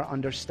end with our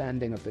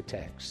understanding of the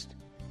text.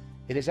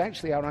 It is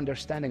actually our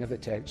understanding of the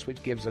text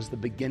which gives us the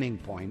beginning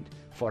point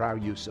for our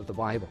use of the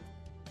Bible.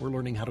 We're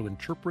learning how to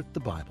interpret the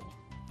Bible.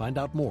 Find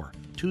out more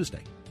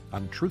Tuesday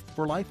on Truth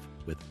for Life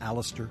with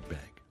Alistair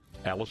Begg.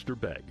 Alistair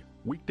Begg,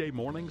 weekday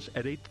mornings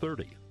at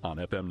 8:30 on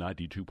FM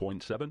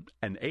 92.7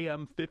 and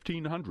AM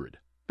 1500.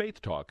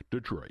 Faith Talk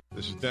Detroit.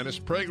 This is Dennis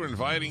Prager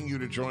inviting you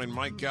to join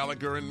Mike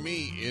Gallagher and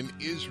me in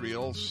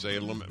Israel.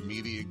 Salem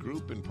Media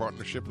Group, in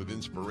partnership with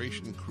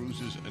Inspiration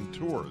Cruises and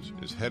Tours,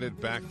 is headed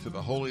back to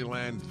the Holy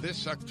Land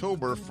this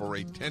October for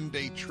a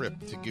 10-day trip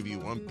to give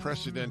you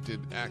unprecedented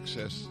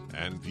access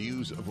and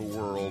views of a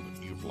world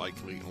you've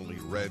likely only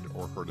read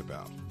or heard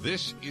about.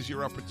 This is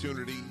your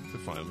opportunity to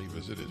finally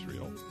visit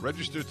Israel.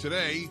 Register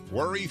today,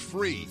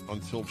 worry-free,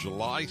 until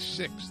July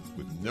 6th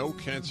with no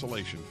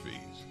cancellation fees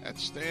at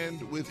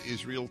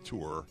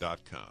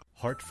StandWithIsraelTour.com.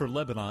 Heart for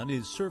Lebanon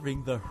is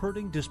serving the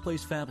hurting,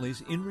 displaced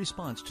families in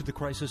response to the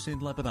crisis in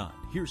Lebanon.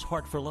 Here's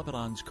Heart for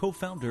Lebanon's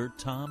co-founder,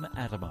 Tom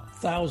Adama.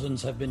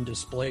 Thousands have been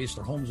displaced.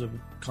 Their homes,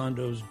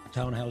 condos,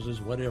 townhouses,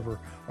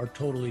 whatever, are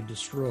totally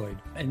destroyed.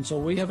 And so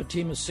we have a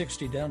team of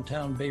 60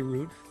 downtown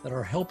Beirut that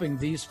are helping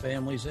these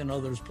families and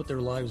others put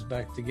their lives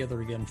back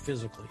together again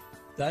physically.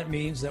 That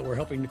means that we're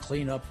helping to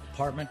clean up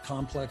apartment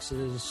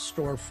complexes,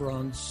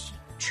 storefronts,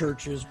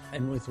 churches,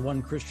 and with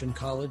one Christian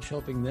college,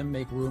 helping them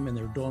make room in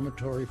their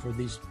dormitory for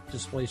these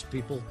displaced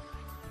people.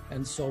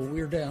 And so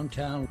we're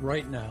downtown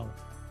right now,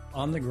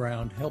 on the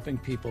ground, helping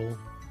people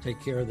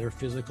take care of their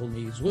physical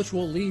needs, which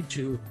will lead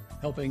to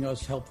helping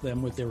us help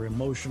them with their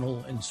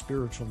emotional and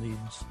spiritual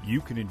needs. You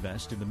can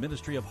invest in the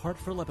ministry of Heart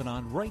for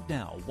Lebanon right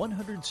now.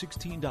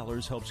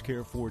 $116 helps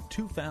care for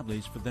 2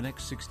 families for the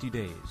next 60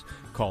 days.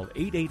 Call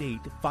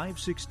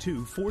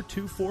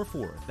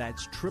 888-562-4244.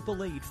 That's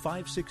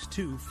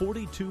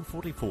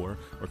 888-562-4244.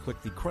 Or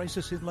click the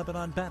Crisis in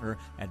Lebanon banner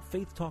at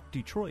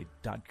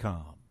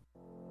faithtalkdetroit.com.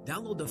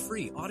 Download the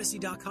free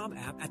Odyssey.com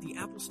app at the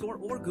Apple Store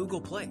or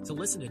Google Play to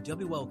listen to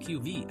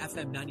WLQV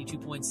FM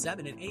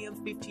 92.7 and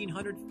AM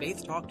 1500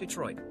 Faith Talk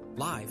Detroit.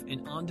 Live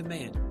and on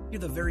demand. Hear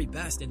the very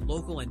best in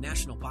local and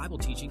national Bible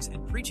teachings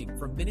and preaching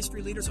from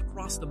ministry leaders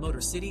across the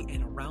Motor City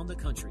and around the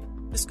country.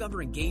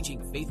 Discover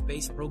engaging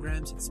faith-based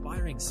programs,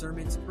 inspiring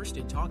sermons,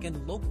 Christian talk,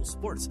 and local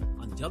sports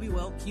on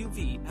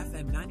WLQV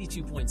FM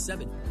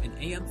 92.7 and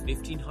AM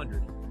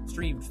 1500.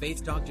 Stream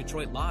Faith Talk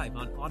Detroit live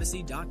on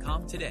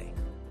Odyssey.com today.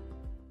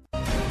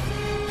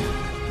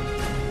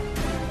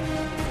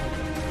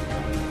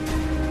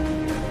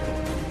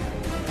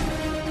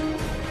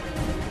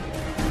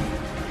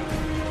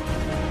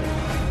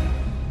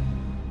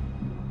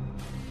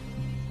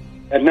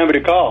 That number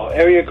to call,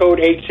 area code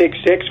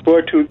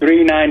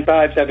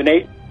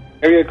 866-423-9578,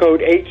 area code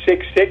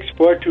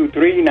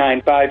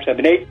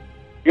 866-423-9578.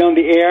 You're on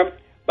the air,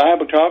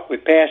 Bible Talk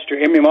with Pastor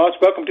Emery Moss.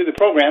 Welcome to the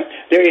program.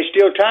 There is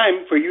still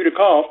time for you to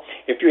call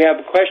if you have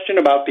a question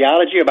about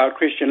theology, about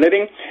Christian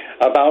living,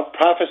 about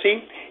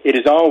prophecy. It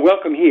is all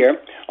welcome here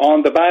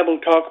on the Bible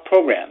Talk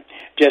program.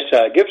 Just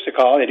give us a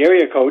call at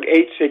area code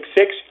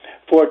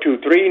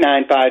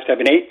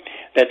 866-423-9578.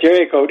 That's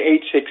area code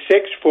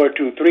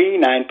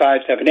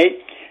 866-423-9578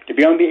 to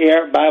be on the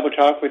air, Bible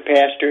Talk with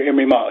Pastor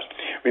Emery Moss.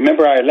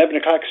 Remember our 11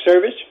 o'clock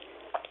service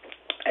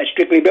at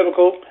Strictly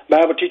Biblical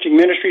Bible Teaching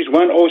Ministries,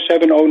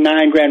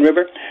 10709 Grand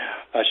River.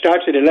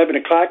 Starts at 11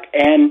 o'clock,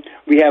 and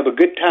we have a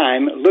good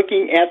time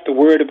looking at the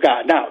Word of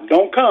God. Now,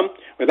 don't come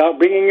without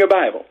bringing your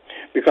Bible,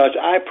 because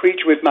I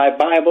preach with my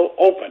Bible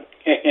open.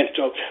 And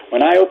so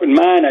when I open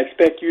mine, I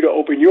expect you to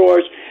open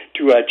yours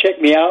to check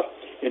me out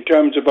in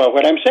terms of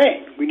what I'm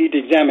saying. We need to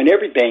examine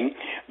everything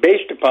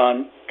based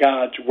upon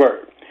God's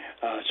Word.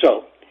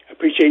 So,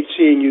 appreciate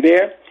seeing you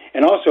there,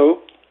 and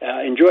also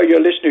enjoy your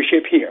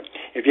listenership here.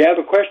 If you have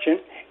a question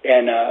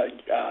and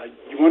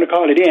you want to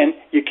call it in,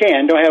 you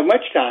can. Don't have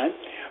much time,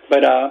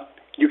 but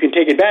you can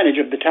take advantage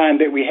of the time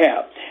that we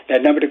have.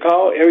 That number to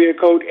call, area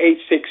code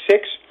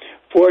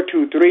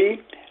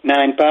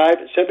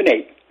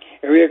 866-423-9578.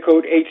 Area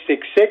code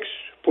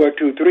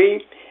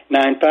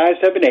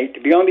 866-423-9578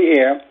 to be on the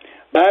air,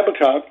 Bible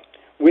Talk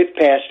with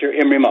Pastor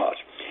Emery Moss.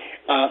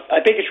 I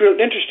think it's real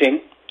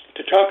interesting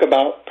to talk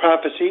about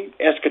prophecy,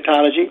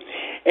 eschatology,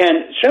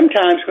 and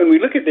sometimes when we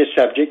look at this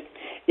subject,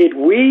 it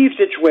weaves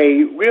its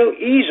way real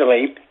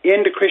easily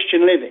into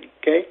Christian living,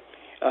 okay?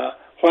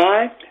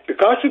 Why?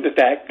 Because of the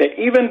fact that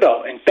even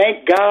though, and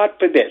thank God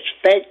for this,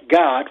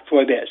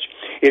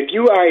 if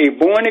you are a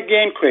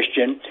born-again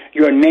Christian,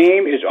 your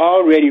name is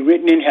already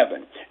written in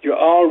heaven. You're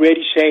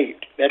already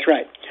saved. That's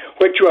right.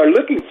 What you are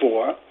looking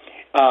for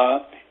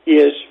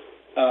is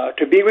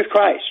to be with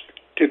Christ,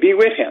 to be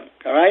with Him,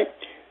 all right?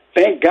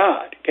 Thank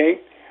God, okay?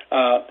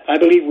 I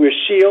believe we're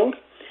sealed.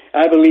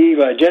 I believe,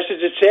 just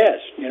as it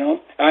says,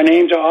 our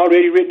names are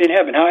already written in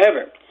heaven.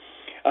 However,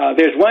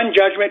 there's one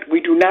judgment we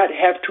do not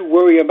have to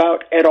worry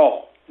about at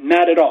all,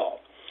 not at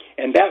all,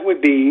 and that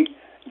would be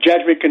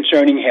judgment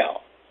concerning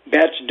hell.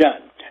 That's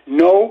done.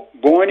 No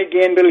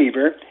born-again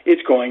believer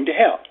is going to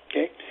hell,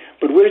 okay?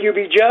 But will you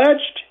be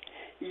judged?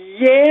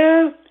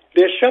 Yeah,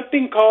 there's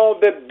something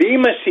called the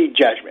Bema Seat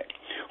judgment,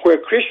 where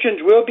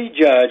Christians will be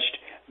judged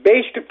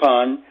based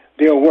upon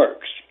their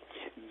works.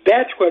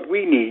 That's what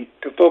we need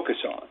to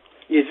focus on,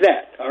 is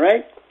that, all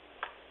right?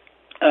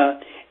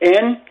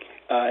 In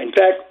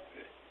fact,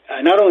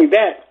 not only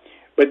that,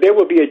 but there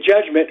will be a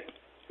judgment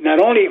not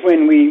only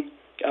when we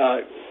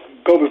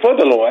go before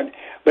the Lord,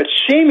 but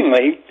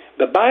seemingly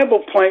the Bible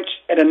points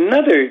at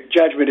another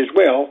judgment as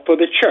well for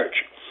the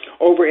church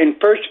over in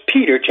 1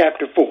 Peter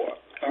chapter 4,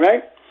 all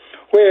right?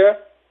 Where,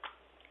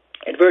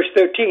 at verse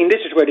 13,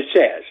 this is what it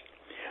says,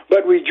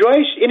 "But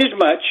rejoice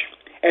inasmuch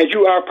as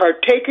you are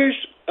partakers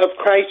of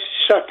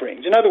Christ's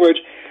sufferings." In other words,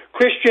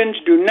 Christians,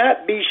 do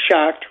not be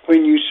shocked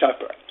when you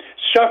suffer.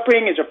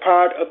 Suffering is a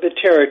part of the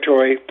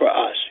territory for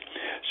us.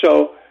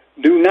 So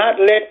do not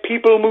let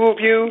people move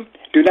you.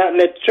 Do not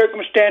let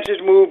circumstances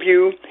move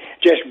you.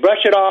 Just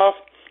brush it off.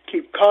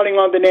 Keep calling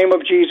on the name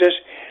of Jesus.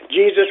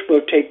 Jesus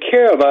will take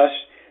care of us.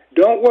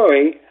 Don't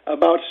worry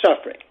about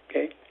suffering,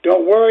 okay?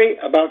 Don't worry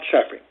about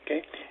suffering,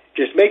 okay?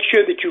 Just make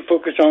sure that you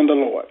focus on the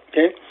Lord,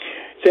 okay? It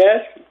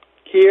says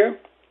here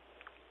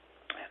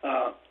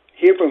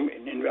from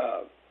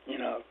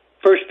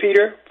 1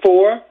 Peter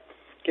 4,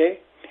 okay,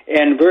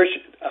 and verse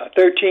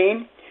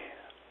 13,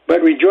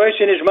 "But rejoice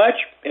inasmuch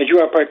as you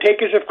are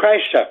partakers of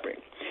Christ's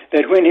suffering,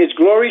 that when His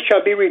glory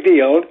shall be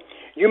revealed,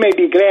 you may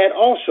be glad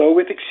also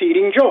with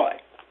exceeding joy."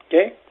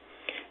 Okay?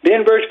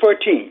 Then verse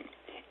 14,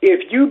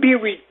 "If you be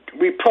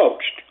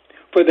reproached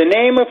for the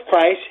name of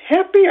Christ,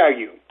 happy are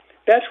you."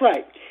 That's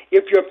right.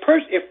 If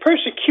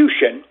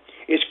persecution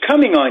is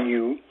coming on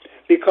you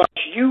because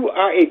you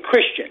are a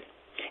Christian,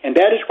 and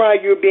that is why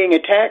you're being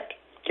attacked,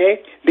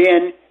 okay,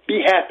 then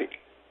be happy.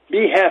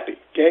 Be happy,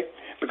 okay?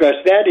 Because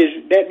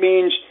that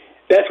means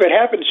that's what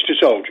happens to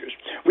soldiers.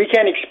 We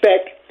can't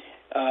expect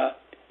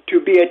to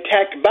be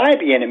attacked by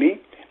the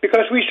enemy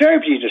because we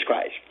serve Jesus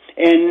Christ.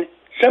 And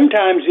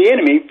sometimes the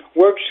enemy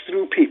works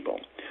through people.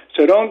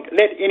 So don't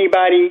let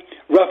anybody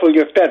ruffle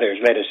your feathers,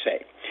 let us say.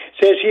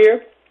 It says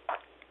here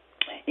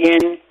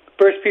in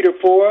 1 Peter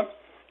 4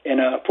 and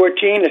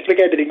 14, let's look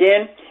at it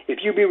again. If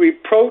you be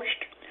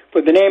reproached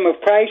for the name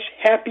of Christ,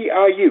 happy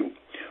are you,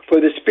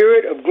 for the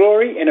Spirit of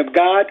glory and of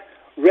God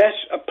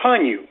rests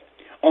upon you.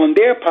 On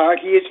their part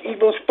he is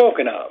evil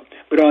spoken of,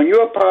 but on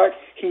your part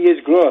he is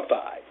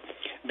glorified.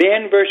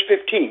 Then verse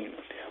 15,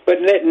 but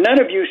let none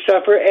of you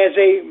suffer as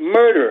a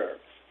murderer,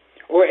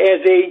 or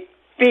as a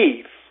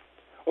thief,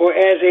 or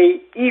as a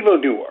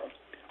evildoer,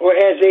 or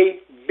as a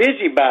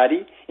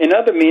busybody in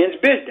other men's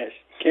business.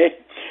 Okay?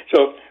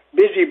 So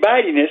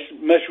busybodiness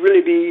must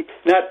really be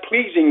not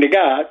pleasing to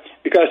God,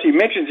 because he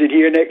mentions it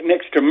here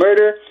next to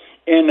murder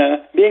and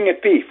being a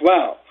thief.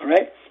 Wow, all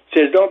right? It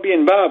says don't be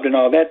involved in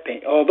all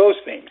those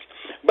things.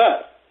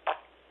 But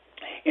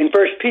in 1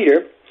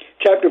 Peter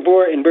chapter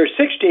 4 and verse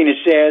 16 it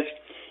says,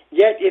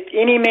 yet if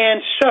any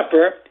man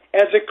suffer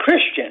as a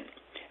Christian,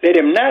 let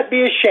him not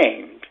be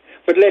ashamed,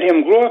 but let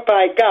him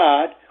glorify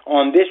God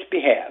on this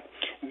behalf.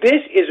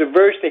 This is a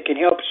verse that can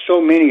help so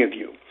many of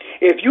you.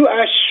 If you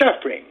are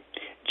suffering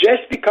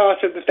just because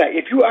of the fact,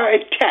 if you are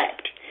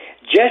attacked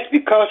just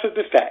because of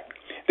the fact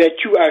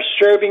that you are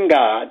serving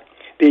God,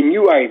 then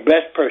you are a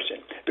blessed person,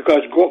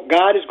 because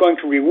God is going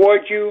to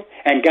reward you,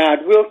 and God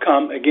will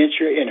come against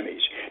your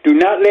enemies. Do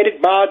not let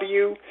it bother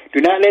you.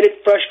 Do not let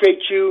it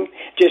frustrate you.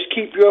 Just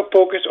keep your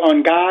focus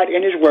on God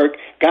and his work.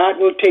 God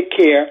will take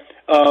care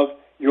of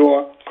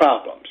your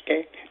problems,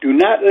 okay? Do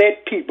not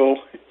let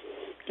people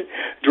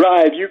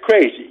drive you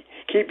crazy.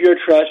 Keep your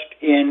trust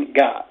in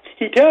God.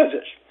 He tells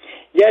us,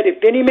 yet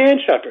if any man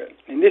suffer,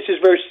 and this is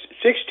verse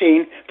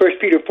 16, 1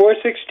 Peter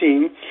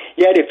 4:16,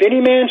 yet if any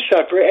man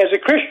suffer as a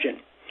Christian,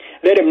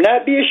 let him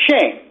not be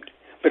ashamed,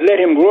 but let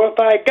him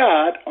glorify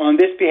God on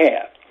this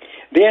behalf.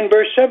 Then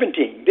verse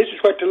 17, this is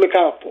what to look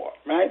out for,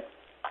 right?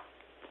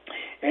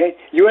 Okay?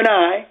 You and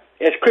I,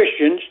 as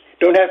Christians,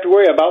 don't have to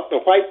worry about the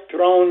white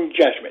throne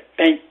judgment.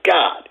 Thank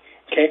God.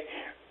 Okay?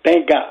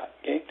 Thank God.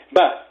 Okay?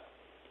 But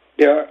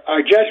there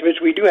are judgments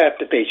we do have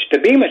to face. The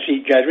Bema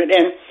Seat judgment,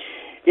 and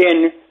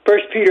in 1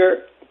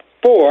 Peter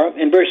 4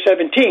 and verse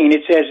 17,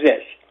 it says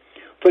this,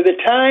 for the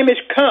time is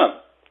come,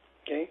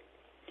 okay,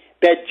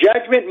 that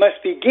judgment must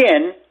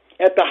begin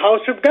at the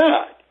house of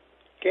God.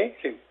 Okay?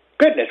 So,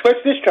 goodness,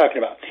 what's this talking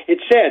about? It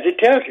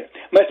tells you,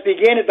 must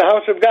begin at the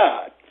house of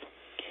God.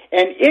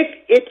 And if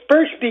it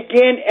first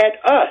begin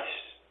at us,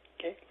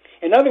 okay,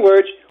 in other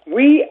words,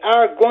 we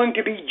are going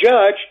to be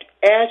judged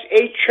as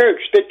a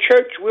church. The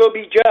church will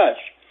be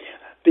judged.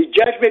 The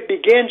judgment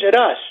begins at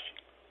us.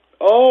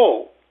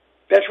 Oh,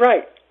 that's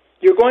right.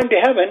 You're going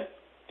to heaven,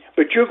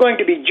 but you're going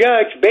to be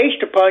judged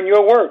based upon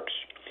your works.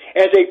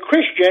 As a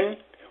Christian,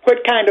 what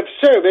kind of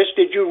service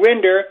did you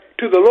render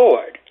to the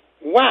Lord?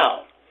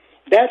 Wow.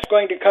 That's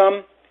going to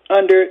come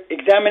under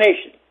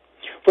examination.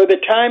 For the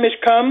time has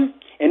come,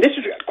 and this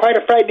is quite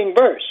a frightening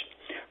verse,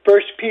 1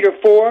 Peter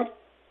 4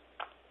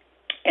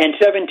 and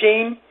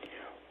 17,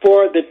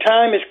 for the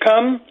time has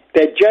come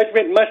that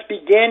judgment must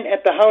begin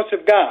at the house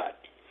of God.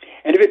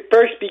 And if it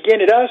first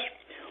begin at us,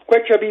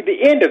 what shall be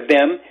the end of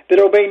them that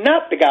obey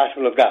not the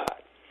gospel of God?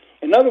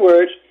 In other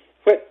words,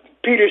 what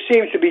Peter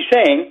seems to be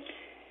saying,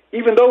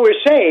 even though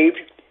we're saved,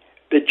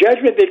 the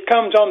judgment that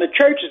comes on the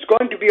church is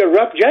going to be a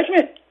rough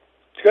judgment.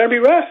 It's going to be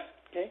rough.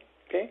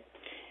 Okay?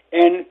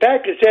 And in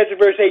fact, it says in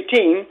verse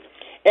 18,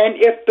 and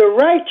if the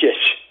righteous,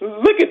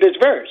 look at this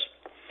verse,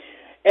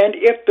 and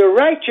if the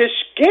righteous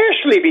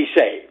scarcely be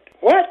saved.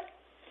 What?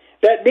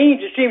 That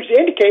means, it seems to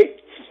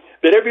indicate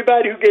that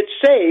everybody who gets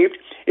saved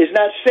is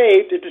not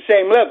saved at the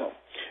same level.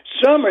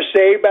 Some are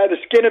saved by the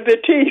skin of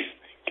their teeth.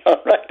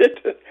 All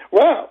right?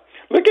 Wow.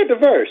 Look at the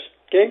verse.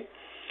 Okay?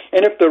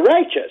 And if the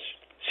righteous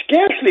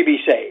scarcely be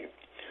saved,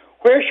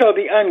 where shall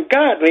the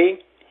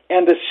ungodly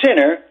and the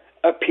sinner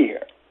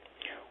appear?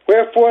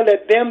 Wherefore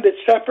let them that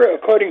suffer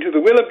according to the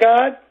will of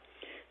God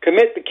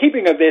commit the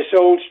keeping of their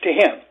souls to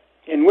him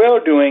in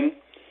well-doing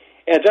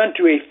as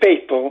unto a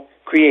faithful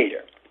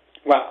Creator.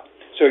 Wow.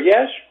 So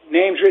yes,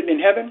 names written in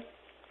heaven.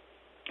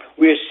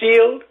 We're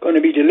sealed, going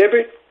to be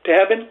delivered to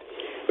heaven.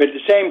 But at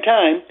the same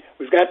time,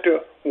 we've got to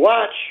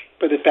watch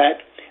for the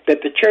fact that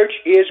the church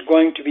is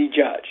going to be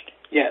judged.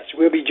 Yes,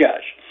 we'll be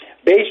judged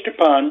based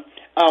upon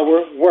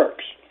our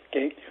works.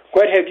 Okay?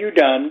 What have you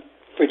done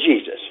for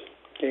Jesus?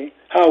 Okay?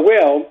 How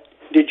well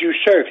did you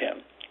serve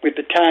him with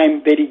the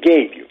time that he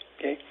gave you?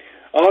 Okay?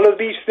 All of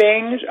these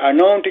things are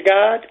known to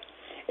God,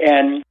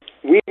 and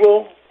we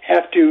will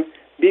have to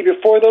be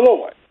before the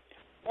Lord,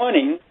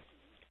 wanting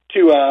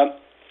to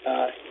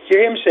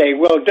hear him say,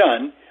 well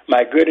done,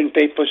 my good and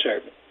faithful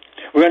servant.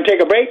 We're going to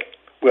take a break.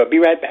 We'll be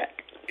right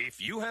back.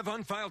 If you have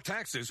unfiled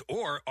taxes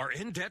or are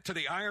in debt to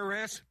the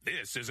IRS,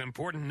 this is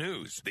important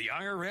news. The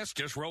IRS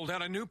just rolled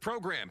out a new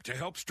program to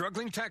help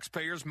struggling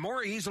taxpayers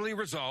more easily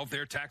resolve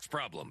their tax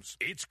problems.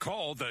 It's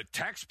called the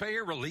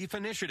Taxpayer Relief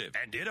Initiative,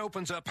 and it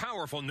opens up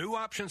powerful new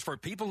options for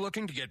people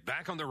looking to get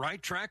back on the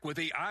right track with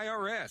the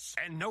IRS.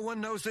 And no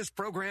one knows this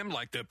program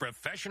like the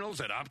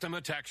professionals at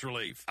Optima Tax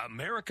Relief,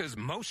 America's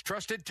most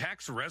trusted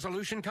tax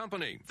resolution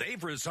company.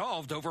 They've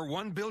resolved over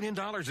 $1 billion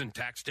in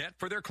tax debt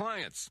for their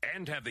clients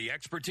and have the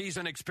expertise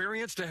and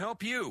experience to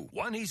help you.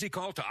 One easy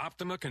call to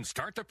Optima can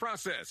start the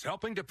process,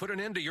 helping to put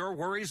an end to your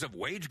worries of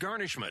wage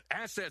garnishment,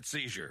 asset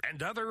seizure,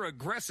 and other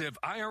aggressive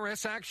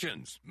IRS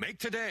actions. Make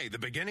today the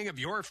beginning of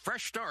your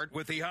fresh start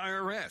with the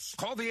IRS.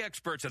 Call the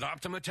experts at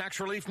Optima Tax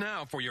Relief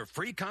now for your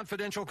free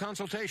confidential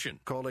consultation.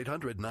 Call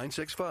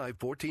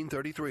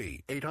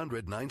 800-965-1433.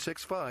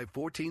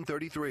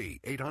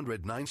 800-965-1433.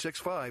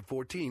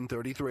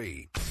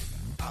 800-965-1433.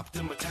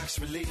 Optima Tax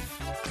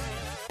Relief.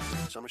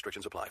 Some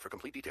restrictions apply. For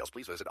complete details,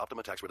 please visit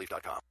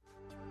OptimaTaxRelief.com.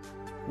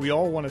 We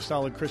all want a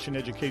solid Christian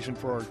education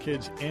for our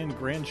kids and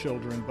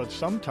grandchildren, but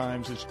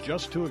sometimes it's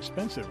just too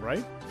expensive,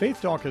 right?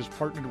 Faith Talk has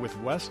partnered with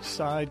West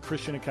Side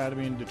Christian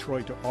Academy in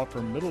Detroit to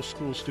offer middle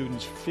school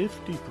students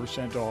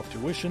 50% off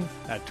tuition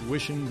at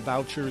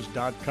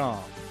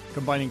tuitionvouchers.com.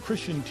 Combining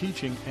Christian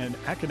teaching and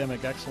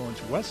academic excellence,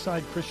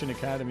 Westside Christian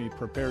Academy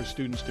prepares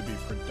students to be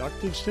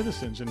productive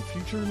citizens and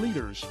future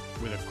leaders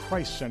with a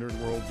Christ-centered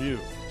worldview.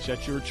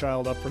 Set your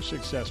child up for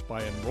success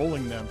by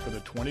enrolling them for the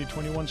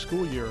 2021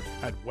 school year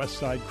at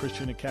Westside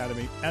Christian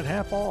Academy at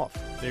half off.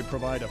 They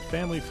provide a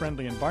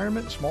family-friendly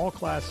environment, small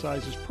class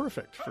sizes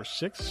perfect for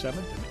 6th, 7th,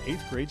 and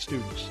 8th grade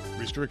students.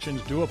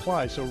 Restrictions do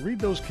apply, so read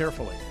those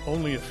carefully.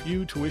 Only a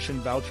few tuition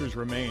vouchers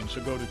remain, so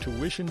go to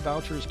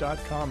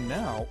tuitionvouchers.com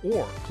now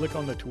or click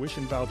on the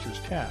Tuition Vouchers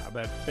tab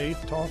at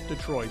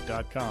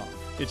faithtalkdetroit.com.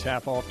 It's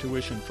half off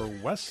tuition for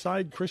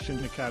Westside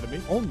Christian Academy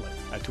only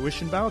at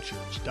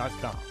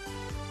tuitionvouchers.com.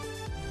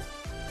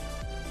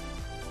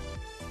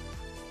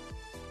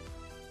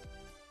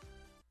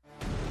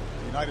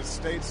 The United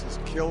States has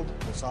killed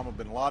Osama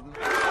bin Laden.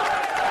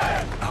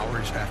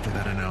 Hours after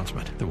that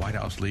announcement, the White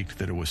House leaked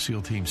that it was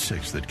SEAL Team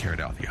 6 that carried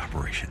out the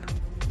operation.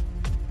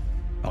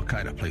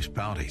 Al-Qaeda placed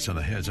bounties on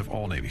the heads of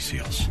all Navy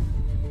SEALs.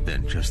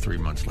 Then, just 3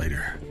 months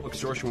later,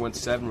 Extortion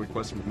 17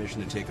 requesting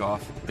permission to take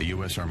off. A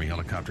U.S. Army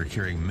helicopter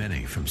carrying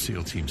many from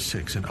SEAL Team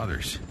 6 and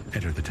others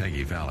entered the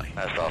Tangi Valley.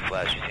 That's all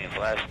flash. You seen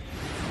flash?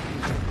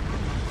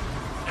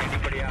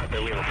 Anybody out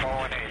there? We have a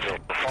fallen angel.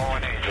 A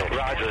fallen angel.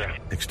 Roger.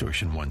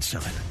 Extortion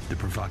 17, the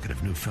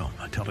provocative new film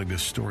telling the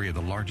story of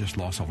the largest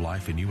loss of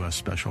life in U.S.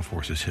 Special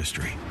Forces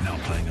history. Now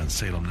playing on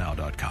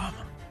SalemNow.com.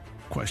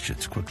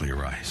 Questions quickly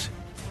arise.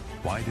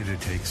 Why did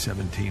it take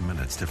 17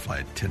 minutes to fly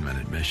a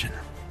 10-minute mission?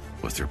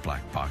 Was there a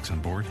black box on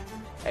board?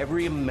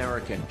 Every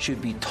American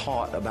should be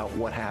taught about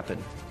what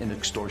happened in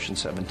Extortion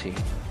 17.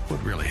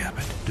 What really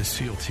happened to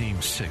SEAL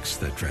Team 6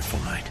 that dreadful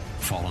night?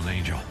 Fallen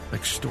Angel,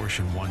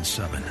 Extortion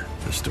 17,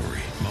 the story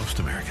most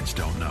Americans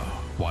don't know.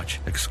 Watch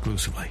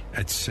exclusively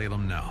at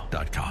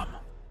SalemNow.com.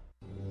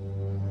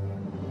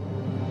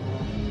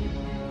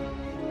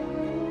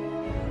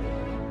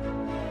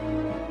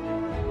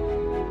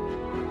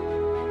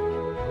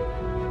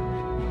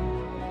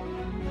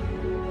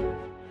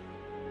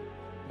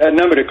 That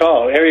number to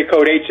call, area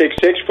code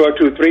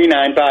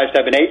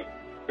 866-423-9578,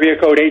 area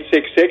code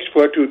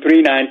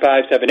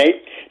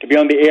 866-423-9578, to be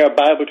on the air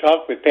Bible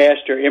Talk with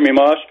Pastor Emery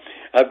Moss.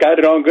 I've got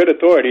it on good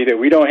authority that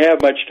we don't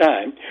have much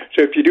time,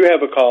 so if you do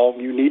have a call,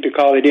 you need to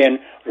call it in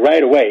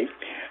right away.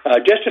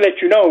 Just to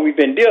let you know, we've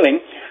been dealing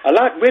a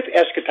lot with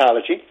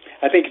eschatology.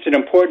 I think it's an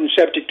important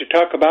subject to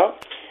talk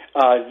about.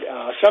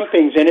 Some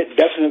things in it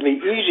definitely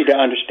easy to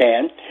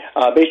understand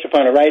based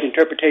upon a right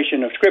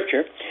interpretation of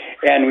Scripture.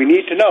 And we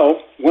need to know,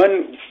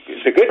 one,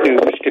 the good news,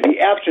 to be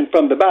absent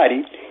from the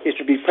body is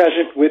to be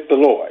present with the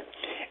Lord.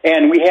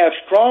 And we have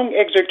strong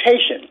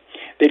exhortation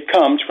that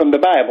comes from the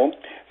Bible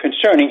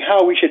concerning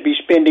how we should be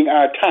spending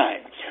our time.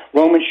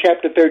 Romans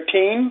chapter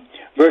 13,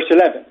 verse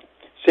 11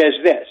 says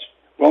this,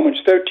 Romans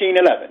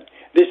 13:11.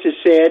 This is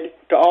said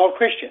to all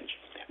Christians,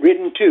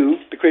 written to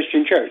the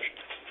Christian church.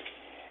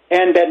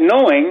 And that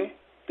knowing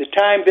the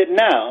time that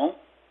now,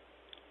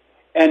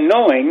 and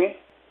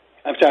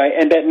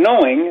that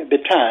knowing the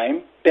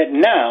time that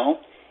now,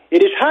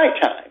 it is high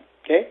time.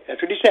 Okay,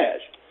 that's what he says.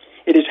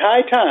 It is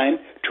high time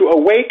to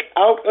awake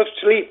out of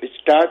sleep.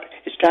 It's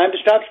time to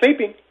stop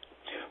sleeping.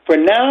 For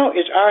now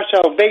is our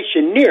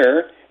salvation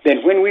nearer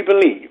than when we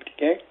believed.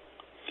 Okay,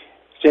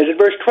 it says in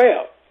verse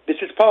 12.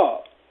 This is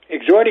Paul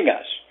exhorting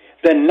us.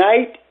 The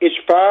night is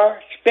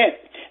far spent.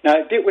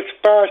 Now, it was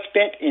far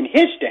spent in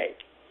his day,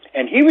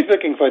 and he was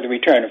looking for the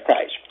return of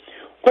Christ.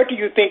 What do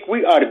you think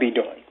we ought to be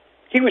doing?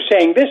 He was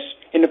saying this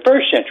in the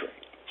first century.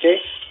 Okay?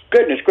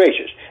 Goodness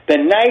gracious. The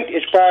night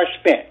is far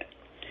spent.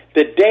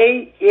 The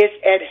day is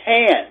at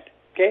hand.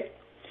 Okay?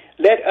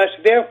 Let us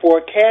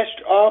therefore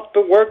cast off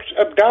the works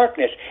of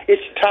darkness.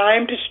 It's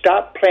time to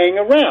stop playing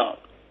around.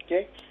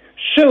 Okay?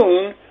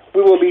 Soon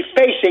we will be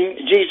facing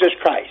Jesus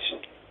Christ.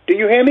 Do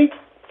you hear me?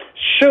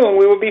 Soon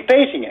we will be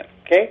facing him.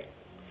 Okay?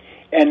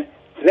 And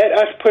let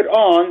us put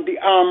on the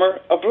armor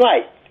of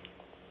light.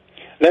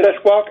 Let us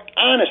walk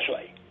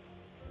honestly,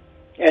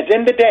 as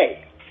in the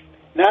day,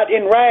 not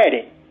in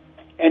rioting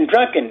and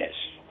drunkenness,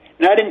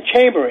 not in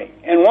chambering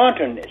and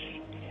wantonness,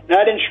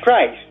 not in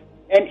strife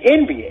and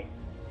envying,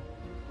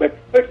 but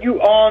put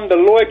you on the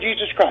Lord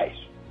Jesus Christ,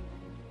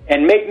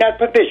 and make not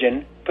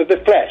provision for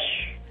the flesh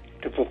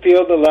to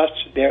fulfill the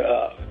lusts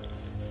thereof.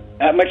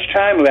 Not much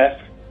time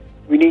left.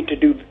 We need to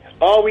do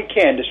all we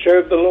can to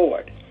serve the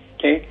Lord,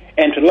 okay,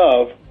 and to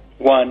love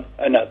one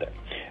another.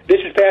 This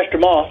is Pastor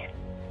Moss,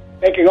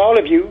 thanking all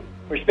of you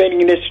for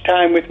spending this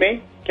time with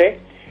me,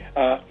 okay?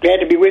 Glad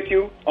to be with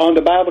you on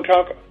the Bible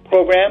Talk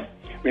program.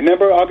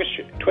 Remember, August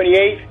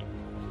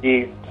 28th,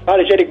 the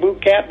Apologetic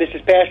Boot Camp. This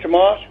is Pastor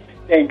Moss,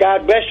 and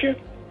God bless you.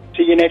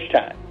 See you next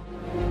time.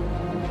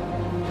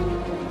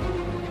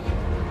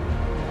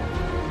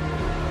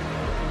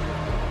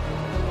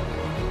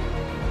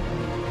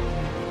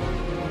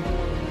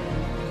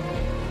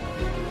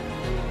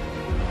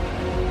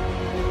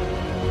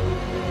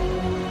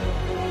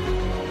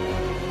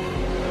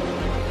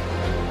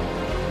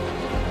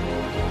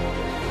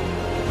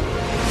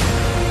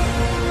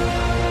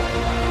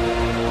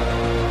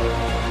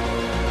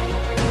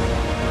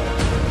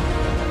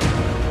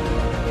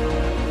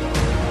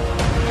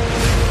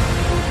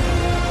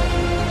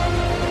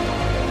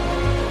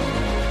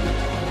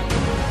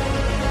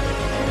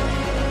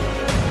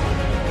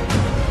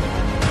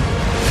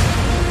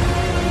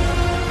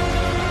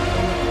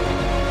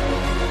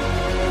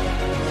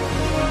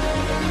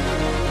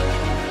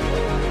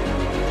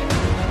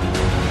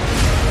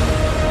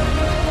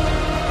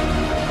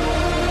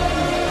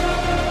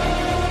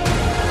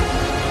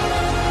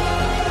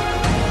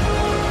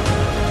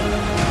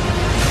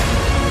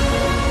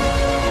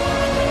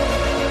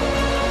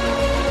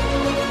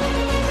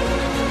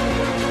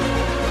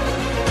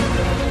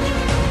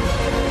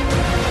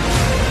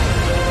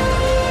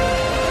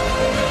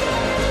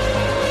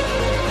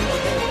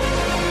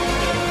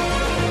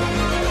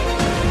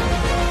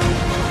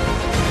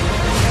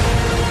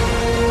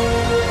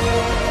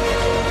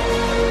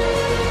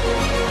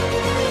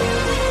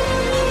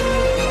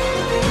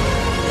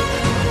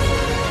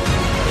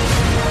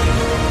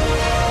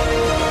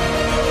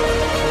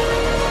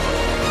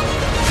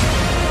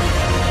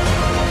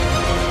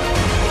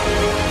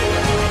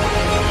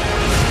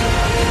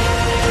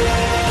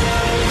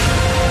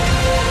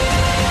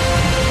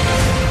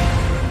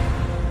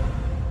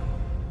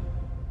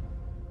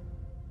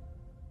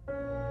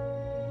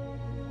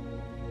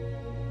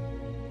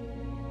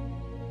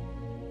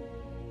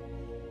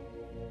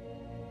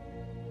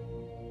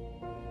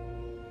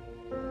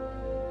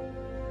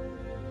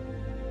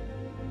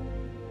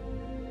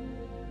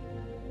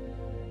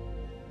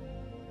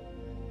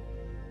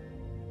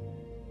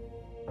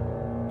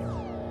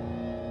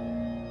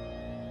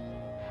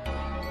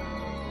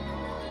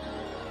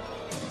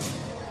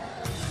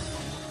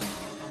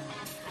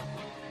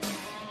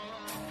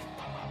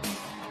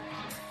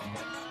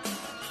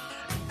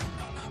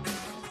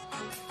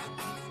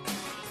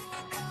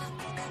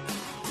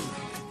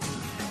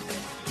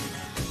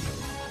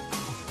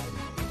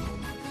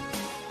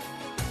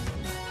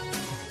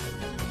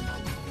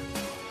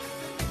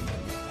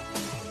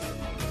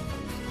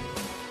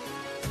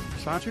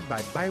 Sponsored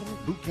by Bible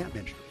Boot Camp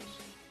Ministries.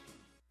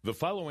 The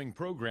following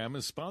program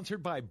is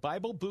sponsored by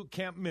Bible Boot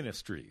Camp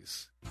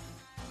Ministries.